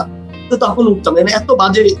ঘুমা। তো তখন উঠতাম, মানে এত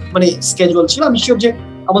বাজে মানে স্কেজুয়াল ছিল। আমি শিওর যে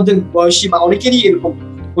আমাদের বয়সী বা অনেকেরই এরকম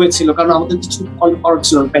হয়েছিল, কারণ আমাদের কিছু করার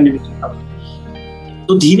ছিল প্যান্ডেমিকের কারণে।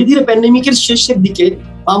 তো ধীরে ধীরে প্যান্ডেমিকের শেষের দিকে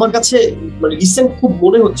আমার কাছে মানে রিসেন্ট খুব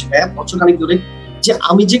মনে হচ্ছে বছর খানিক ধরে, যে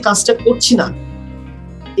আমি যে কাজটা করছি না,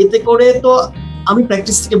 এতে করে তো আমি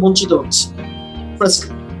প্র্যাকটিস থেকে বঞ্চিত হচ্ছি। ফার্স্ট,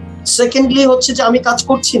 সেকেন্ডলি হচ্ছে যে আমি কাজ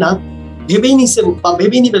করছি না,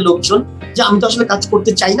 ভেবেই নিবে লোকজন যে আমি তো আসলে কাজ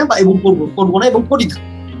করতে চাই না, বা এবং করবো না এবং করি না।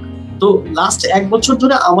 তো লাস্ট 1 বছর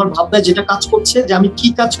ধরে আমার ভাবনায় যেটা কাজ করছে, যে আমি কি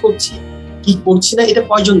কাজ করছি কি করছি না, এটা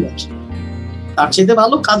কয়জন দেখে। তার চাইতে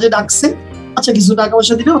ভালো কাজে ডাকছে, আচ্ছা কিছু টাকা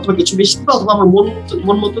পয়সা দিবে অথবা কিছু বেশি দিবে অথবা আমার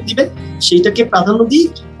মন মতো দিবে, সেইটাকে প্রাধান্য দিই।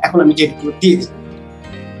 এখন আমি ডেটগুলো দিয়ে দিই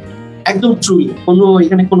একদম ট্রুলি, কোনো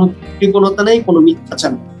এখানে কোনো কৃপণতা নেই, কোনো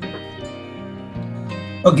মিথ্যাচার নেই।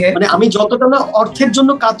 মানে আমি যতটা না অর্থের জন্য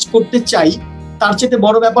কাজ করতে চাই, তার চেয়ে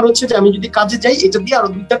বড় ব্যাপার হচ্ছে যে আমি যদি কাজে যাই, এটা দিয়ে আরো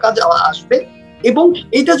 2টা কাজ আসবে, এবং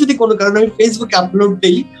এটা যদি কোনো কারণে আমি ফেসবুকে আপলোড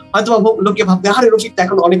দিই, হয়তো লোকে ভাববে আরে রফিক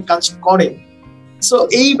এখন অনেক কাজ করে। সো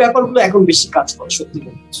এই ব্যাপারগুলো এখন বেশি কাজ করে সত্যি।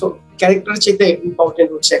 সো ক্যারেক্টারের চাইতে ইম্পর্টেন্ট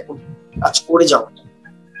হচ্ছে এখন কাজ করে যাওয়া।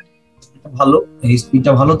 ভালো, এই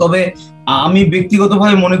স্পিচটা ভালো। তবে আমি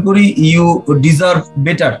ব্যক্তিগতভাবে মনে করি ইউ ডিজার্ভ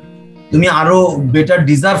বেটার। তুমি আরো বেটার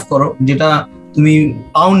ডিজার্ভ করো, যেটা তুমি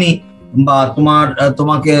পাওনি, বা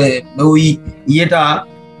তোমাকে ওই ইয়েটা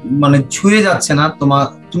মানে ছুঁয়ে যাচ্ছে না।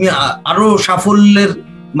 তুমি আরো সাফল্যের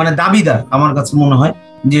মানে দাবিদার আমার কাছে মনে হয়,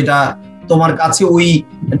 যেটা তোমার কাছে ওই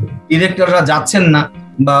ডিরেক্টররা যাচ্ছেন না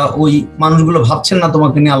বা ওই মানুষগুলো ভাবছেন না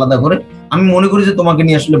তোমাকে নিয়ে আলাদা করে। আমি মনে করি যে তোমাকে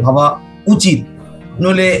নিয়ে আসলে ভাবা উচিত,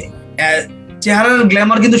 নইলে চেহারার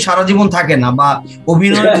গ্ল্যামার কিন্তু সারা জীবন থাকে না, বা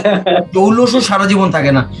অভিনয় জৌলসও সারা জীবন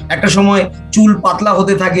থাকে না। একটা সময় চুল পাতলা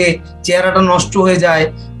হতে থাকে, চেহারাটা নষ্ট হয়ে যায়,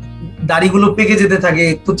 দাড়িগুলো পেকে যেতে থাকে,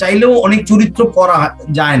 তো চাইলেও অনেক চরিত্র করা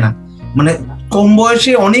যায় না। মানে কম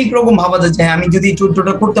বয়সে অনেক রকম ভাবা যায় যে হ্যাঁ আমি যদি এই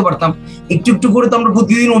চরিত্রটা করতে পারতাম। একটু একটু করে তো আমরা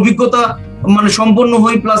প্রতিদিন অভিজ্ঞতা মানে সম্পন্ন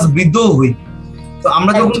হই, প্লাস বৃদ্ধও হই। তো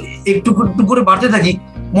আমরা যখন একটু একটু করে বাড়তে থাকি,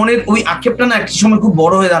 মনের ওই আক্ষেপটা না একটা সময় খুব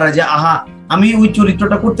বড় হয়ে দাঁড়ায় যে আহা আমি ওই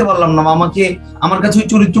চরিত্রটা করতে পারলাম না, আমার কাছে ওই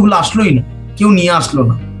চরিত্রগুলো আসলোই না, কেউ নিয়ে আসলো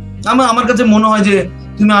না। আমার কাছে মনে হয় যে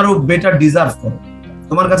তুমি আরো বেটার ডিজার্ভ করো,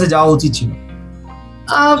 তোমার কাছে যাওয়া উচিত ছিল।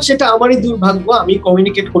 সেটা আমারই দুর্ভাগ্য, আমি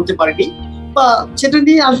কমিউনিকেট করতে পারিনি, বা সেটা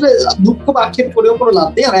নিয়ে আসলে দুঃখ বা আক্ষেপ করেও কোনো লাভ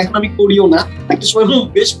নেই, আর এখন আমি করিও না। একটা সময়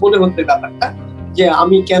বেশ মনে হতে ব্যাপারটা যে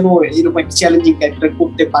আমি কেন এরকম একটা চ্যালেঞ্জিং ক্যারেক্টার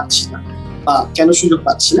করতে পারছি না বা কেন সুযোগ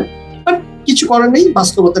পাচ্ছি না, বাট কিছু করার নেই,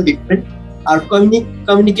 বাস্তবতা ডিফারেন্ট। আর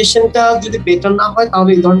কমিউনিকেশনটা যদি বেটার না হয়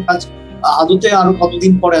তাহলে এই ধরনের কাজ আদতে আরো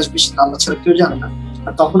কতদিন পরে আসবে সেটা আল্লাহ ছাড়া কেউ জানে না।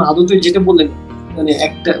 আর তখন আদতে যেটা বললেন মানে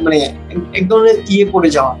একটা মানে এক ধরনের পড়ে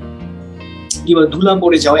যাওয়া, কি বলে ধুলা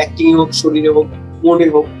পড়ে যাওয়া, অ্যাক্টিং হোক, শরীরে হোক, মনে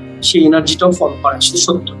হোক, সেই এনার্জিটাও ফল করে, সেটা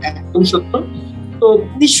সত্য, একদম সত্য। তো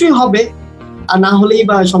নিশ্চয়ই হবে, আর না হলেই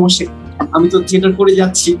বা সমস্যা। আমি তো থিয়েটার করে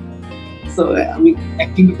যাচ্ছি, তো আমি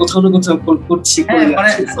অ্যাক্টিং কোথাও না কোথাও করছি,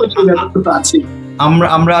 আছে।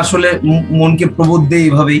 আমরা আসলে মনকে প্রবোধ দেই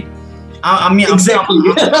এইভাবেই, আমি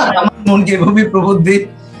আমার মনকে এভাবেই প্রবোধ দিই,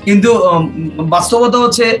 কিন্তু বাস্তবতা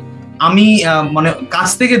হচ্ছে আমি মানে কাছ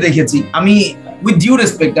থেকে দেখেছি, আমি উইথ ডিউ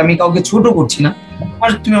রেসপেক্ট, আমি কাউকে ছোট করছি না,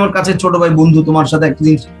 তুমি আমার কাছে ছোট ভাই বন্ধু, তোমার সাথে একটা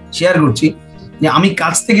জিনিস শেয়ার করছি যে আমি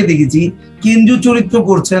কাছ থেকে দেখেছি কেন্দ্রীয় চরিত্র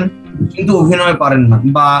করছেন কিন্তু অভিনয় পারেন না,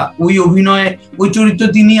 বা ওই অভিনয়ে ওই চরিত্র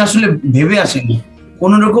তিনি আসলে ভেবে আসেননি,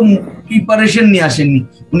 কোন রকম প্রিপারেশন নিয়ে আসেননি,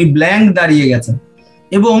 উনি ব্ল্যাঙ্ক দাঁড়িয়ে গেছেন,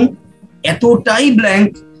 এবং এতটাই ব্ল্যাঙ্ক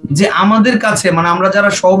যে আমাদের কাছে মানে আমরা যারা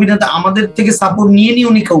সহ-অভিনেতা আমাদের থেকে সাপোর্ট নিয়ে নিয়ে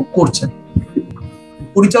উনি করছেন।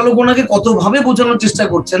 পরিচালক ওনাকে কতভাবে বোঝানোর চেষ্টা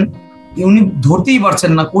করছেন, উনি ধরতেই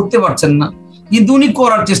পারছেন না, করতে পারছেন না, কিন্তু উনি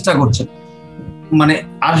করার চেষ্টা করছেন। মানে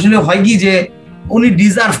আসলে হয় কি যে উনি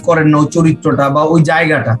ডিজার্ভ করেন না ওই চরিত্রটা বা ওই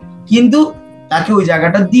জায়গাটা, কিন্তু তাকে ওই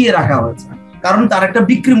জায়গাটা দিয়ে রাখা হয়েছে, কারণ তার একটা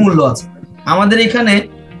বিক্রি মূল্য আছে। আমাদের এখানে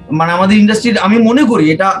মানে আমাদের ইন্ডাস্ট্রির, আমি মনে করি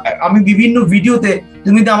এটা, আমি বিভিন্ন ভিডিওতে,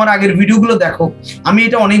 তুমি তো আমার আগের ভিডিওগুলো দেখো, আমি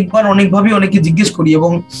এটা অনেকবার অনেকভাবে অনেকে জিজ্ঞেস করি,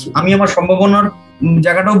 এবং আমি আমার সম্ভাবনার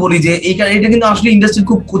জায়গাটাও বলি যে এটা কিন্তু আসলে ইন্ডাস্ট্রির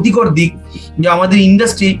খুব ক্ষতিকর দিক, যে আমাদের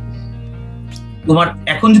ইন্ডাস্ট্রি তোমার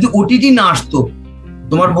এখন যদি ওটিটি না আসতো,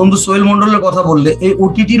 তোমার বন্ধু সোহেল মন্ডলের কথা বললে, এই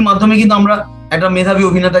ওটিটির মাধ্যমে কিন্তু আমরা একটা মেধাবী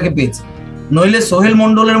অভিনেতাকে পেয়েছি, নইলে সোহেল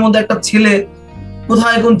মন্ডলের মধ্যে একটা ছেলে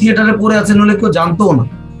কোথায় এখন থিয়েটারে পড়ে আছে নইলে কেউ জানতোও না।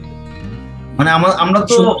 মানে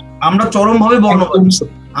আমরা চরম ভাবে বর্ণবাদী,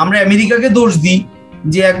 আমরা আমেরিকাকে দোষ দিই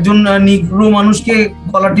যে একজন নিগ্রো মানুষকে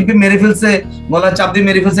গলা টিপে মেরে ফেলছে, গলা চাপ দিয়ে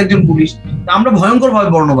মেরে ফেলছে একজন পুলিশ, আমরা ভয়ঙ্কর ভাবে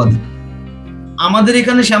বর্ণবাদী। আমাদের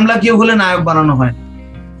এখানে শ্যামলা কেউ হলে নায়ক বানানো হয়,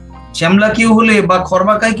 শ্যামলা কেউ হলে বা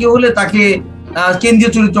খরবাকায় কেউ হলে তাকে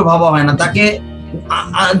কেন্দ্রীয় চরিত্র ভাবা হয় না, তাকে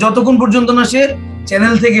যতক্ষণ পর্যন্ত না সে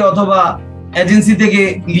চ্যানেল থেকে অথবা এজেন্সি থেকে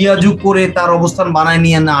লিয়াজুক করে তার অবস্থান বানায়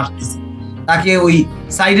নিয়ে না আসতেছে, তাকে ওই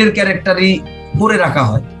সাইডের ক্যারেক্টারই করে রাখা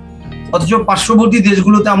হয়। অথচ পার্শ্ববর্তী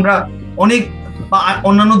দেশগুলোতে আমরা অনেক, বা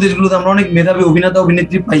অন্যান্য দেশগুলোতে আমরা অনেক মেধাবী অভিনেতা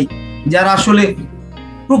অভিনেত্রী পাই, যারা আসলে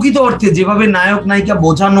প্রকৃত অর্থে যেভাবে নায়ক নায়িকা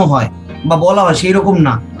বোঝানো হয় বা বলা হয় সেই রকম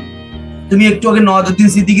না। তুমি একটু আগে নওয়াজুদ্দিন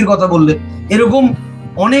সিদ্দিকীর কথা বললে, এরকম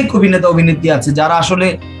অনেক অভিনেতা অভিনেত্রী আছে যারা আসলে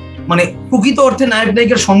মানে প্রকৃত অর্থে নায়ক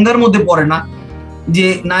নায়িকার সংজ্ঞার মধ্যে পড়ে না, যে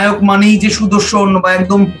নায়ক মানেই যে সুদর্শন বা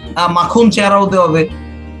একদম মাখন চেহারা হতে হবে,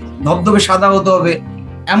 ধবধবে সাদা হতে হবে,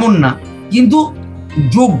 এমন না, কিন্তু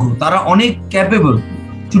যোগ্য, তারা অনেক capable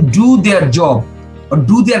to do there job,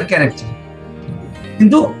 do there character,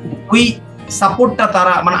 কিন্তু ওই সাপোর্টটা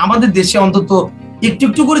তারা মানে আমাদের দেশে অন্তত একটু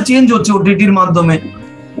একটু করে চেঞ্জ হচ্ছে ওটিটির মাধ্যমে।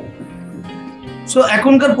 সো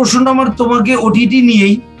এখনকার প্রশ্নটা আমার তোমাকে ওটিটি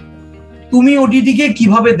নিয়েই, তুমি ওটিটি কে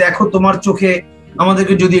কিভাবে দেখো তোমার চোখে,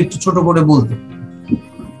 আমাদেরকে যদি একটু ছোট করে বলতে।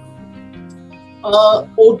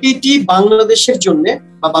 ওটিটি বাংলাদেশের জন্য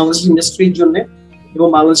বা বাংলাদেশ ইন্ডাস্ট্রির জন্য এবং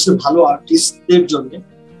বাংলাদেশের ভালো আর্টিস্টদের জন্য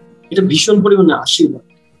এটা ভীষণ পরিমাণে আশীর্বাদ,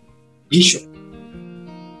 ভীষণ।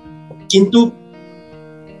 কিন্তু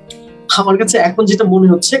আমার কাছে এখন যেটা মনে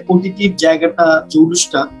হচ্ছে ওটিটির জায়গাটা,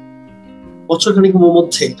 জৌলুসটা বছরখানেকের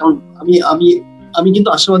মধ্যে, কারণ আমি আমি আমি কিন্তু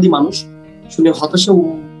আশাবাদী মানুষ, শুনে হতাশা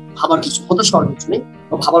হওয়ার কিছু নেই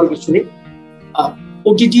বা ভাবারও কিছু নেই।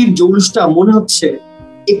 ওটিটির জৌলুসটা মনে হচ্ছে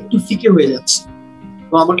একটু ফিকে হয়ে যাচ্ছে।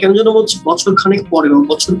 তো আমার কেন যেন বলছি বছর খানেক পরে বা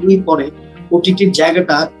বছর 2 পরে ওটিটির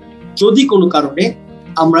জায়গাটা যদি কোনো কারণে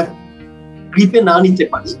আমরা গ্রিপে না নিতে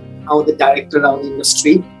পারি, আমাদের ডাইরেক্টর, আমাদের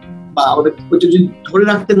ইন্ডাস্ট্রি বা আমাদের যদি ধরে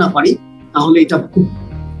রাখতে না পারি, তাহলে এটা খুব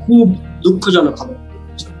খুব দুঃখজনক হবে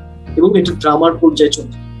এবং এটা ড্রামার পর্যায়ে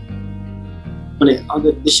চলছে। মানে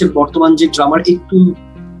আমাদের দেশের বর্তমান যে ড্রামার একটু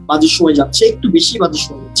বাজে সময় যাচ্ছে, একটু বেশি বাজে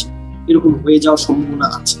সময় যাচ্ছে, এরকম হয়ে যাওয়ার সম্ভাবনা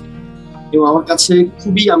আছে। এবং আমার কাছে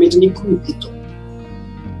খুবই, আমি এটা নিয়ে খুবই ভীত।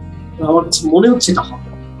 আমার কাছে মনে হচ্ছে এটা হবে,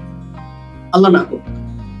 আল্লাহ না করুক।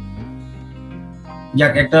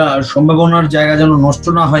 যাক, একটা সম্ভাবনার জায়গা যেন নষ্ট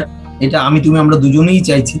না হয়, এটা আমরা দুজনেই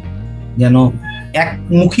চাইছি, যেন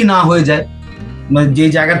একমুখী না হয়ে যায়। মানে যে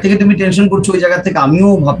জায়গা থেকে তুমি টেনশন করছো ওই জায়গা থেকে আমিও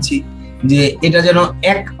ভাবছি যে এটা যেন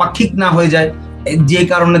এক পাক্ষিক না হয়ে যায়, যে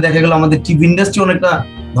কারণে দেখা গেল আমাদের টিভি ইন্ডাস্ট্রি অনেকটা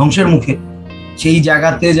ধ্বংসের মুখে, সেই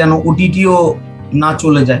জায়গাতে যেন ওটিটিও না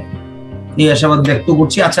চলে যায়, এই আশাবাদ ব্যক্ত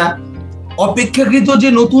করছি। আচ্ছা, অপেক্ষাকৃত যে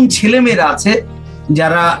নতুন ছেলেমেয়েরা আছে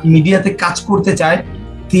যারা মিডিয়াতে কাজ করতে চায়,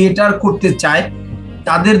 থিয়েটার করতে চায়,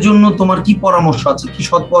 তাদের জন্য তোমার কি পরামর্শ আছে, কি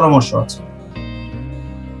সৎ পরামর্শ আছে?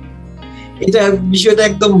 এটা বিষয়টা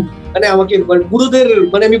একদম মানে আমাকে বুড়োদের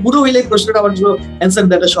মানে আমি বুড়ো হইলে প্রশ্নটা আমার জন্য অ্যান্সার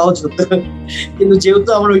দেওয়াটা সহজ হতো, কিন্তু যেহেতু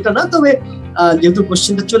আমার ওইটা না, তবে যেহেতু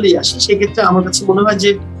কোশ্চেনটা চলেই আসে, সেক্ষেত্রে আমার কাছে মনে হয় যে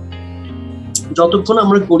যতক্ষণ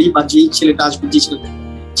আমরা করি বা যেই ছেলেটা আসবে, যে ছেলেটা,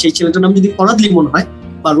 সেই ছেলেটার নাম যদি ফরহাদ লিমন হয়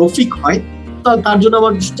বা রফিক হয়, তার জন্য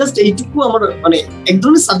আমার জাস্ট এইটুকু আমার মানে এক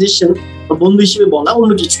ধরনের সাজেশন বন্ধু হিসেবে বলা,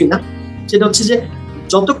 অন্য কিছুই না। সেটা হচ্ছে যে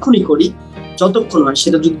যতক্ষণই করি, যতক্ষণ হয়,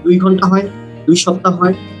 সেটা যদি 2 ঘন্টা হয়, 2 সপ্তাহ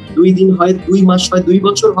হয়, 2 দিন হয়, 2 মাস হয়, 2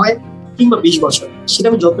 বছর হয়, কিংবা 20 বছর, সেটা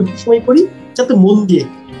আমি যতটুকু সময় করি যাতে মন দিয়ে,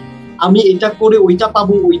 আমি এটা করে ওইটা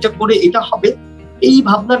পাবো, ওইটা করে এটা হবে, এই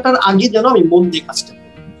ভাবনাটার আগে যেন আমি মন দিয়ে কাজটা,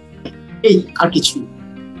 এই আর কিছু।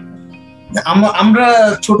 আমরা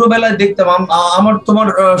ছোটবেলায় দেখতাম, আমার তোমার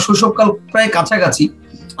শৈশবকাল প্রায় কাছাকাছি,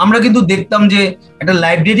 আমরা কিন্তু দেখতাম যে একটা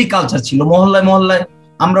লাইব্রেরি কালচার ছিল, মহল্লায় মহল্লায়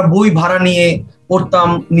আমরা বই ভাড়া নিয়ে পড়তাম,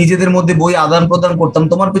 নিজেদের মধ্যে বই আদান প্রদান করতাম,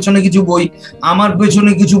 তোমার পেছনে কিছু বই, আমার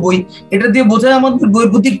পেছনে কিছু বই, এটা দিয়ে বোঝায় আমাদের বইয়ের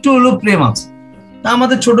প্রতি একটু হলেও প্রেম আছে। তা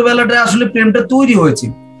আমাদের ছোটবেলাটায় আসলে প্রেমটা তৈরি হয়েছে,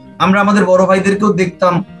 আমরা আমাদের বড় ভাইদেরকেও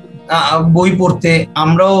দেখতাম বই পড়তে,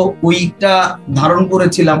 আমরাও বইটা ধারণ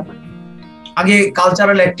করেছিলাম। আগে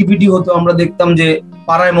কালচারাল অ্যাক্টিভিটি হতো, আমরা দেখতাম যে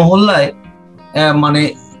পাড়ায় মহল্লায় মানে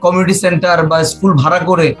কমিউনিটি সেন্টার বা স্কুল ভাড়া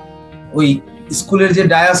করে ওই স্কুলের যে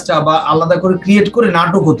ডায়াসটা বা আলাদা করে ক্রিয়েট করে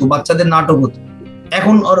নাটক হতো, বাচ্চাদের নাটক হতো,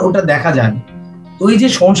 এখন আর ওটা দেখা যায় না। তো এই যে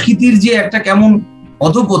সংস্কৃতির যে একটা কেমন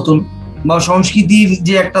অধপতন বা সংস্কৃতির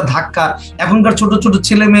যে একটা ধাক্কা, এখনকার ছোট ছোট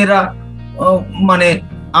ছেলে মেয়েরা মানে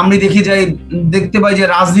আমি দেখতে পাই যে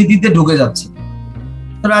রাজনীতিতে ঢুকে যাচ্ছে।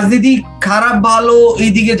 রাজনীতি খারাপ ভালো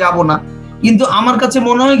এই দিকে যাব না, কিন্তু আমার কাছে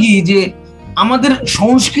মনে হয় কি যে আমাদের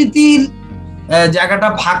সংস্কৃতির জায়গাটা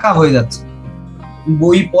ফাঁকা হয়ে যাচ্ছে,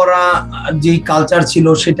 বই পড়া যে কালচার ছিল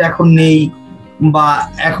সেটা এখন নেই, বা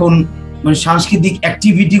এখন মানে সাংস্কৃতিক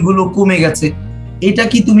অ্যাক্টিভিটি গুলো কমে গেছে। এটা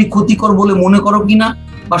কি তুমি ক্ষতিকর বলে মনে করো কিনা,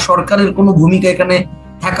 বা সরকারের কোনো ভূমিকা এখানে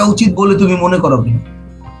থাকা উচিত বলে তুমি মনে করো কিনা?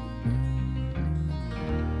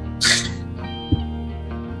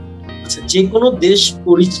 যে কোনো দেশ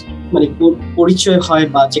মানে পরিচয় হয়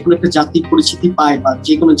বা যে কোনো একটা জাতির পরিচিতি পায় বা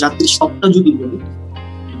যে কোনো জাতির সত্তা যদি বলি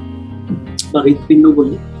বা হৃৎপিণ্ড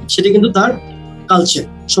বলি, সেটা কিন্তু তার কালচার,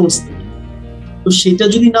 সংস্কৃতি। তো সেটা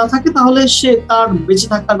যদি না থাকে তাহলে সে তার বেঁচে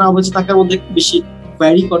থাকা না বেঁচে থাকার মধ্যে একটু বেশি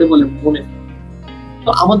ভ্যারি করে বলে মনে হয়। তো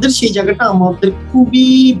আমাদের সেই জায়গাটা আমাদের খুবই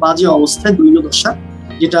বাজে অবস্থায়, দৈন্যদশা,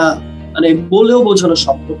 যেটা মানে বলেও বোঝানো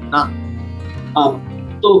সম্ভব না।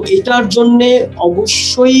 তো এটার জন্য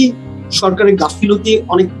অবশ্যই সরকারের গাফিলতি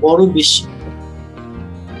অনেক বড় বেশি,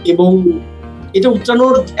 এবং এটা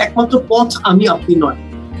উত্তরানোর একমাত্র পথ আমি আপনি নয়,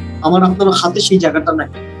 আমার আপনার হাতে সেই জায়গাটা নাই,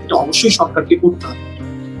 এটা অবশ্যই সরকারকে করতে হবে।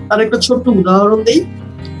 তার একটা ছোট্ট উদাহরণ দেই,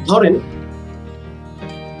 ধরেন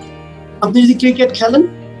আপনি যদি ক্রিকেট খেলেন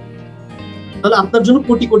তাহলে আপনার জন্য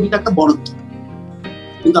কোটি কোটি টাকা বরাদ্দ,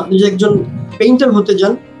 কিন্তু আপনি যদি একজন পেইন্টার হতে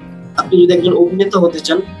চান, আপনি যদি একজন অভিনেতা হতে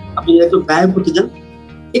চান, আপনি যদি একজন গায়ক হতে চান,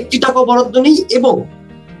 1 টাকা বরাদ্দ নেই। এবং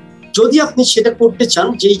যদি আপনি সেটা করতে চান,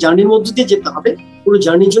 যেই জার্নির মধ্যে দিয়ে যেতে হবে, পুরো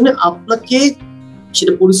জার্নির জন্য আপনাকে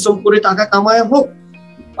সেটা পরিশ্রম করে টাকা কামায় হোক,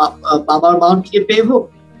 বাবার মার থেকে পেয়ে হোক,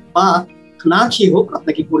 বা না খেয়ে হোক,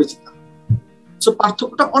 আপনাকে করে যেতে হবে। সো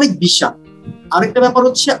পার্থক্যটা অনেক বিশাল। আরেকটা ব্যাপার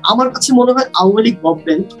হচ্ছে, আমার কাছে মনে হয় আওয়ামী লীগ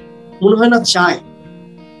গভর্নমেন্ট মনে হয় না চায়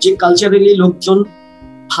যে কালচারালি লোকজন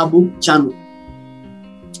ভাবুক, জানুক,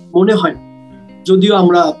 মনে হয়। যদিও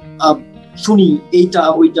আমরা শুনি এইটা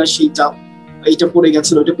ওইটা সেইটা, এইটা পড়ে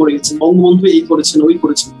গেছেন ওইটা পড়ে গেছেন, বঙ্গবন্ধু এই করেছেন ওই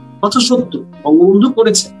করেছেন, কথা সত্য, বঙ্গবন্ধু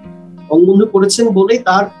করেছেন বলে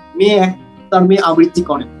তার মেয়ে আবৃত্তি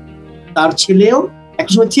করেন, তার ছেলেও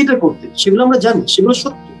একটা সময় থিয়েটার করতেন, সেগুলো আমরা জানি, সেগুলো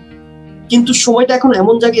সত্য। কিন্তু সময়টা এখন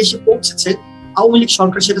এমন জায়গায় এসে পৌঁছেছে, আওয়ামী লীগ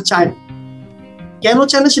সরকার সেটা চায় না। কেন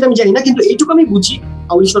চায় না সেটা আমি জানি না, কিন্তু এইটুকু আমি বুঝি,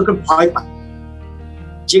 আওয়ামী লীগ সরকার ভয় পায়,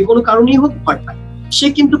 যে কোনো কারণেই হোক ভয় পায়। সে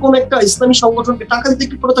কিন্তু কোন একটা ইসলামী সংগঠনকে টাকা দিতে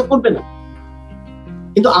একটু প্রতাপ করবে না,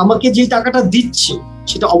 কিন্তু আমাকে যে টাকাটা দিচ্ছে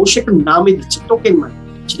সেটা অবশ্যই একটা নামে দিচ্ছে, টোকেন মানে,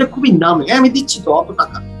 সেটা খুবই নামে, আমি দিচ্ছি তো অত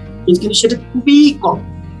টাকা, কিন্তু সেটা খুবই কম।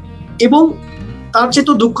 এবং তার চেয়ে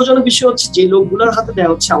তো দুঃখজনক বিষয় হচ্ছে, যে লোকগুলোর হাতে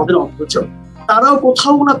দেওয়া হচ্ছে আমাদের অন্তর্জ, তারাও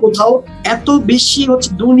কোথাও না কোথাও এত বেশি হচ্ছে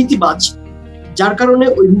দুর্নীতিবাজ, যার কারণে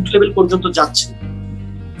ওই রুট লেভেল পর্যন্ত যাচ্ছে।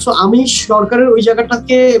 সো আমি সরকারের ওই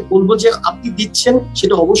জায়গাটাকে বলবো যে আপনি দিচ্ছেন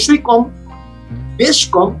সেটা অবশ্যই কম, বেশ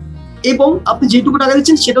কম, এবং আপনি যেটুকু টাকা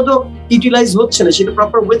দিচ্ছেন সেটা তো ইউটিলাইজ হচ্ছে না, সেটা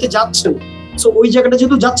প্রপার ওয়েতে যাচ্ছে না। সো ওই জায়গাটা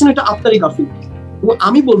যেহেতু যাচ্ছে না, এটা আপনারই গাফিলতি। এবং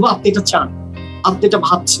আমি বলবো আপনি এটা চান, আপনি এটা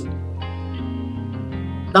ভাবছেন,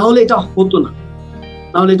 তাহলে এটা হতো না,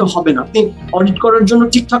 তাহলে এটা হবে না। আপনি অডিট করার জন্য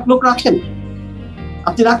ঠিকঠাক লোক রাখেন,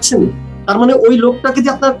 আপনি রাখছেন, তার মানে ওই লোকটাকে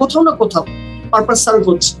দিয়ে আপনার কোথাও না কোথাও পারপাস সার্ভ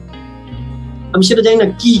হচ্ছে। আমি সেটা জানি না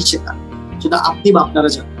কি, সেটা আপনি বা আপনারা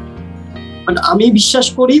জানেন। বাট আমি বিশ্বাস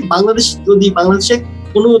করি বাংলাদেশে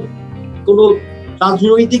কোনো কোনো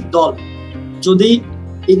রাজনৈতিক দল যদি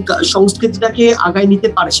এই সংস্কৃতিটাকে আগায় নিতে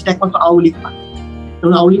পারে, সেটা একমাত্র আওয়ামী লীগ পারে।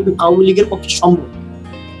 কারণ আওয়ামী লীগের পক্ষে সম্ভব।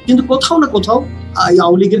 কিন্তু কোথাও না কোথাও এই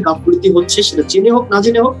আওয়ামী লীগের গাফিলতি হচ্ছে, সেটা জেনে হোক না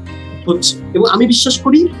জেনে হোক হচ্ছে। এবং আমি বিশ্বাস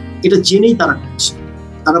করি এটা জেনেই তারা করছে,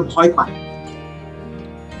 তারা ভয় পায়।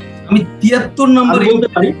 আমি 73 নম্বর বলতে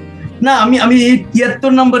পারি না, আমি এই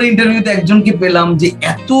 73 নম্বর ইন্টারভিউতে একজনকে পেলাম যে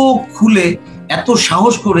এত খুলে, এত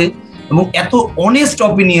সাহস করে এবং এত অনেস্ট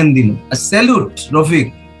অপিনিয়ন দিল। Salute Rafiq,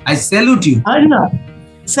 I salute you. আরে না,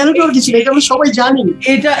 স্যালুট আর কিছু, এটা আমরা সবাই জানি।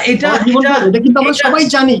 এটা কিন্তু আমরা সবাই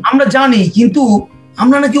জানি, আমরা জানি, কিন্তু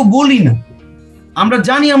আমরা না কেউ বলি না। আমরা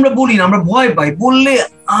জানি, আমরা বলি না, আমরা ভয় পাই।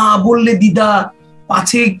 বললে দ্বিধা,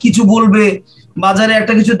 পাছে কিছু বলবে, বাজারে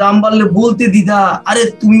একটা কিছু দাম বাড়লে বলতে দ্বিধা, আরে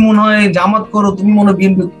তুমি মনে হয় জামাত করো, তুমি মনে হয়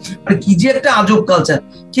বিএনপি। মানে কি যে একটা আজব কালচার,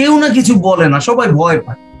 কেউ না কিছু বলে না, সবাই ভয়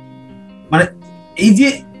পায়। মানে এই যে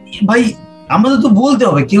ভাই, আমাদের তো বলতে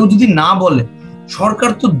হবে। কেউ যদি না বলে, সরকার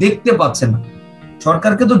তো দেখতে পাচ্ছে না,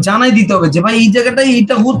 সরকারকে তো জানাই দিতে হবে যে ভাই এই জায়গাটায়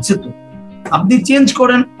এইটা হচ্ছে, তো আপনি চেঞ্জ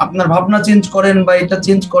করেন, আপনার ভাবনা চেঞ্জ করেন বা এটা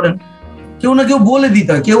চেঞ্জ করেন। কেউ না কেউ বলে দিতে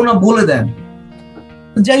হয়, কেউ না বলে দেন।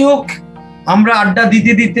 যাই হোক, আমরা আড্ডা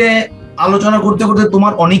দিতে দিতে, আলোচনা করতে করতে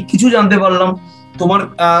তোমার অনেক কিছু জানতে পারলাম, তোমার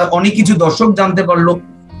অনেক কিছু দর্শক জানতে পারলো,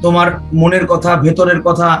 তোমার মনের কথা, ভেতরের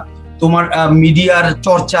কথা, তোমার মিডিয়ার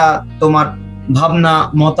চর্চা, তোমার ভাবনা,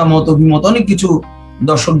 মতামত, অভিমত, অনেক কিছু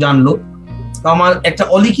দর্শক জানলো। তো আমার একটা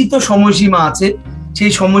অলিখিত সময়সীমা আছে,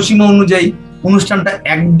 সেই সময়সীমা অনুযায়ী অনুষ্ঠানটা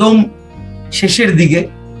একদম শেষের দিকে।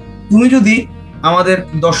 তুমি যদি আমাদের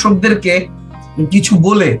দর্শকদেরকে কিছু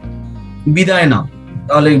বলে বিদায় নাও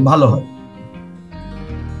তাহলে ভালো হয়।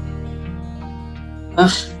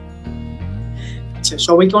 আচ্ছা,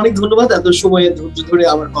 সবাইকে অনেক ধন্যবাদ এত সময় ধৈর্য ধরে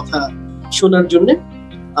আমার কথা শোনার জন্য।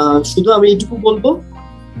 শুধু আমি এইটুকু বলবো,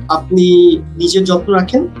 আপনি নিজের যত্ন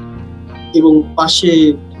রাখেন এবং পাশে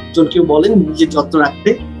জনকেও বলেন নিজের যত্ন রাখতে।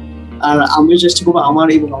 আর আমিও চেষ্টা করবো আমার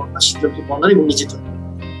এবং আমার পাশে জনকে বলার এবং নিজের যত্ন।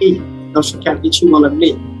 এই দর্শককে আর কিছু বলার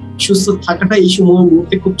নেই। সুস্থ থাকাটা এই সময়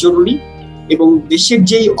মুহূর্তে খুব জরুরি। এবং দেশের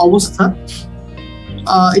যে অবস্থা,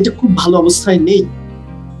 এটা খুব ভালো অবস্থায় নেই।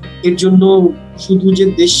 এর জন্য শুধু যে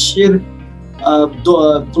দেশের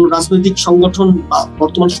কোন রাজনৈতিক সংগঠন বা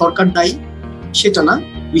বর্তমান সরকার দায়ী সেটা না,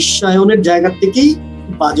 বিশ্বায়নের জায়গা থেকেই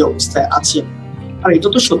বাজে অবস্থায় আছে। আর এটা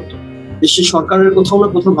তো সত্য, দেশের সরকারের কোথাও না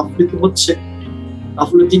কোথাও গাফিলতি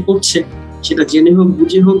করছে, সেটা জেনে হোক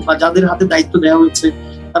বুঝে হোক বা যাদের হাতে দায়িত্ব দেওয়া হয়েছে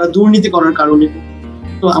তারা দুর্নীতি করার কারণে।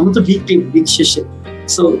 তো আমরা তো ভিকটিম দিন শেষে।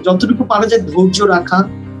 সো যতটুকু পারা যায় ধৈর্য রাখা,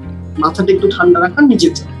 মাথাটা একটু ঠান্ডা রাখা,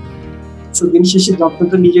 নিজের জন্য। সো দিন শেষে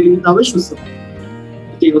যত্নটা নিজের নিতে হবে, সুস্থ থাকবে।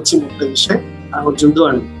 এটাই হচ্ছে মুখ্য বিষয়। আর ওর জন্য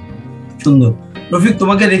আর সুন্দর। রফিক,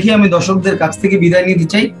 তোমাকে রেখে আমি দর্শকদের কাছ থেকে বিদায় নিতে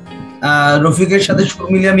চাই। রফিকের সাথে সুর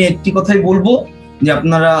মিলিয়ে আমি একটি কথাই বলবো, যে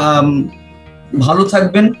আপনারা ভালো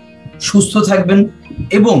থাকবেন, সুস্থ থাকবেন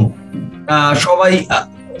এবং সবাই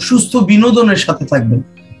সুস্থ বিনোদনের সাথে থাকবেন।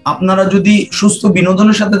 আপনারা যদি সুস্থ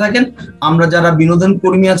বিনোদনের সাথে থাকেন, আমরা যারা বিনোদন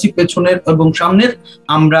কর্মী আছি পেছনের এবং সামনের,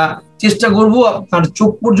 আমরা চেষ্টা করব আপনার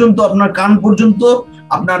চোখ পর্যন্ত, আপনার কান পর্যন্ত,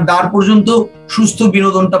 আপনার দ্বার পর্যন্ত সুস্থ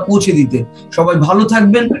বিনোদনটা পৌঁছে দিতে। সবাই ভালো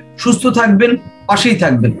থাকবেন, সুস্থ থাকবেন, পাশেই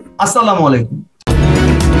থাকবেন। আসসালামু আলাইকুম।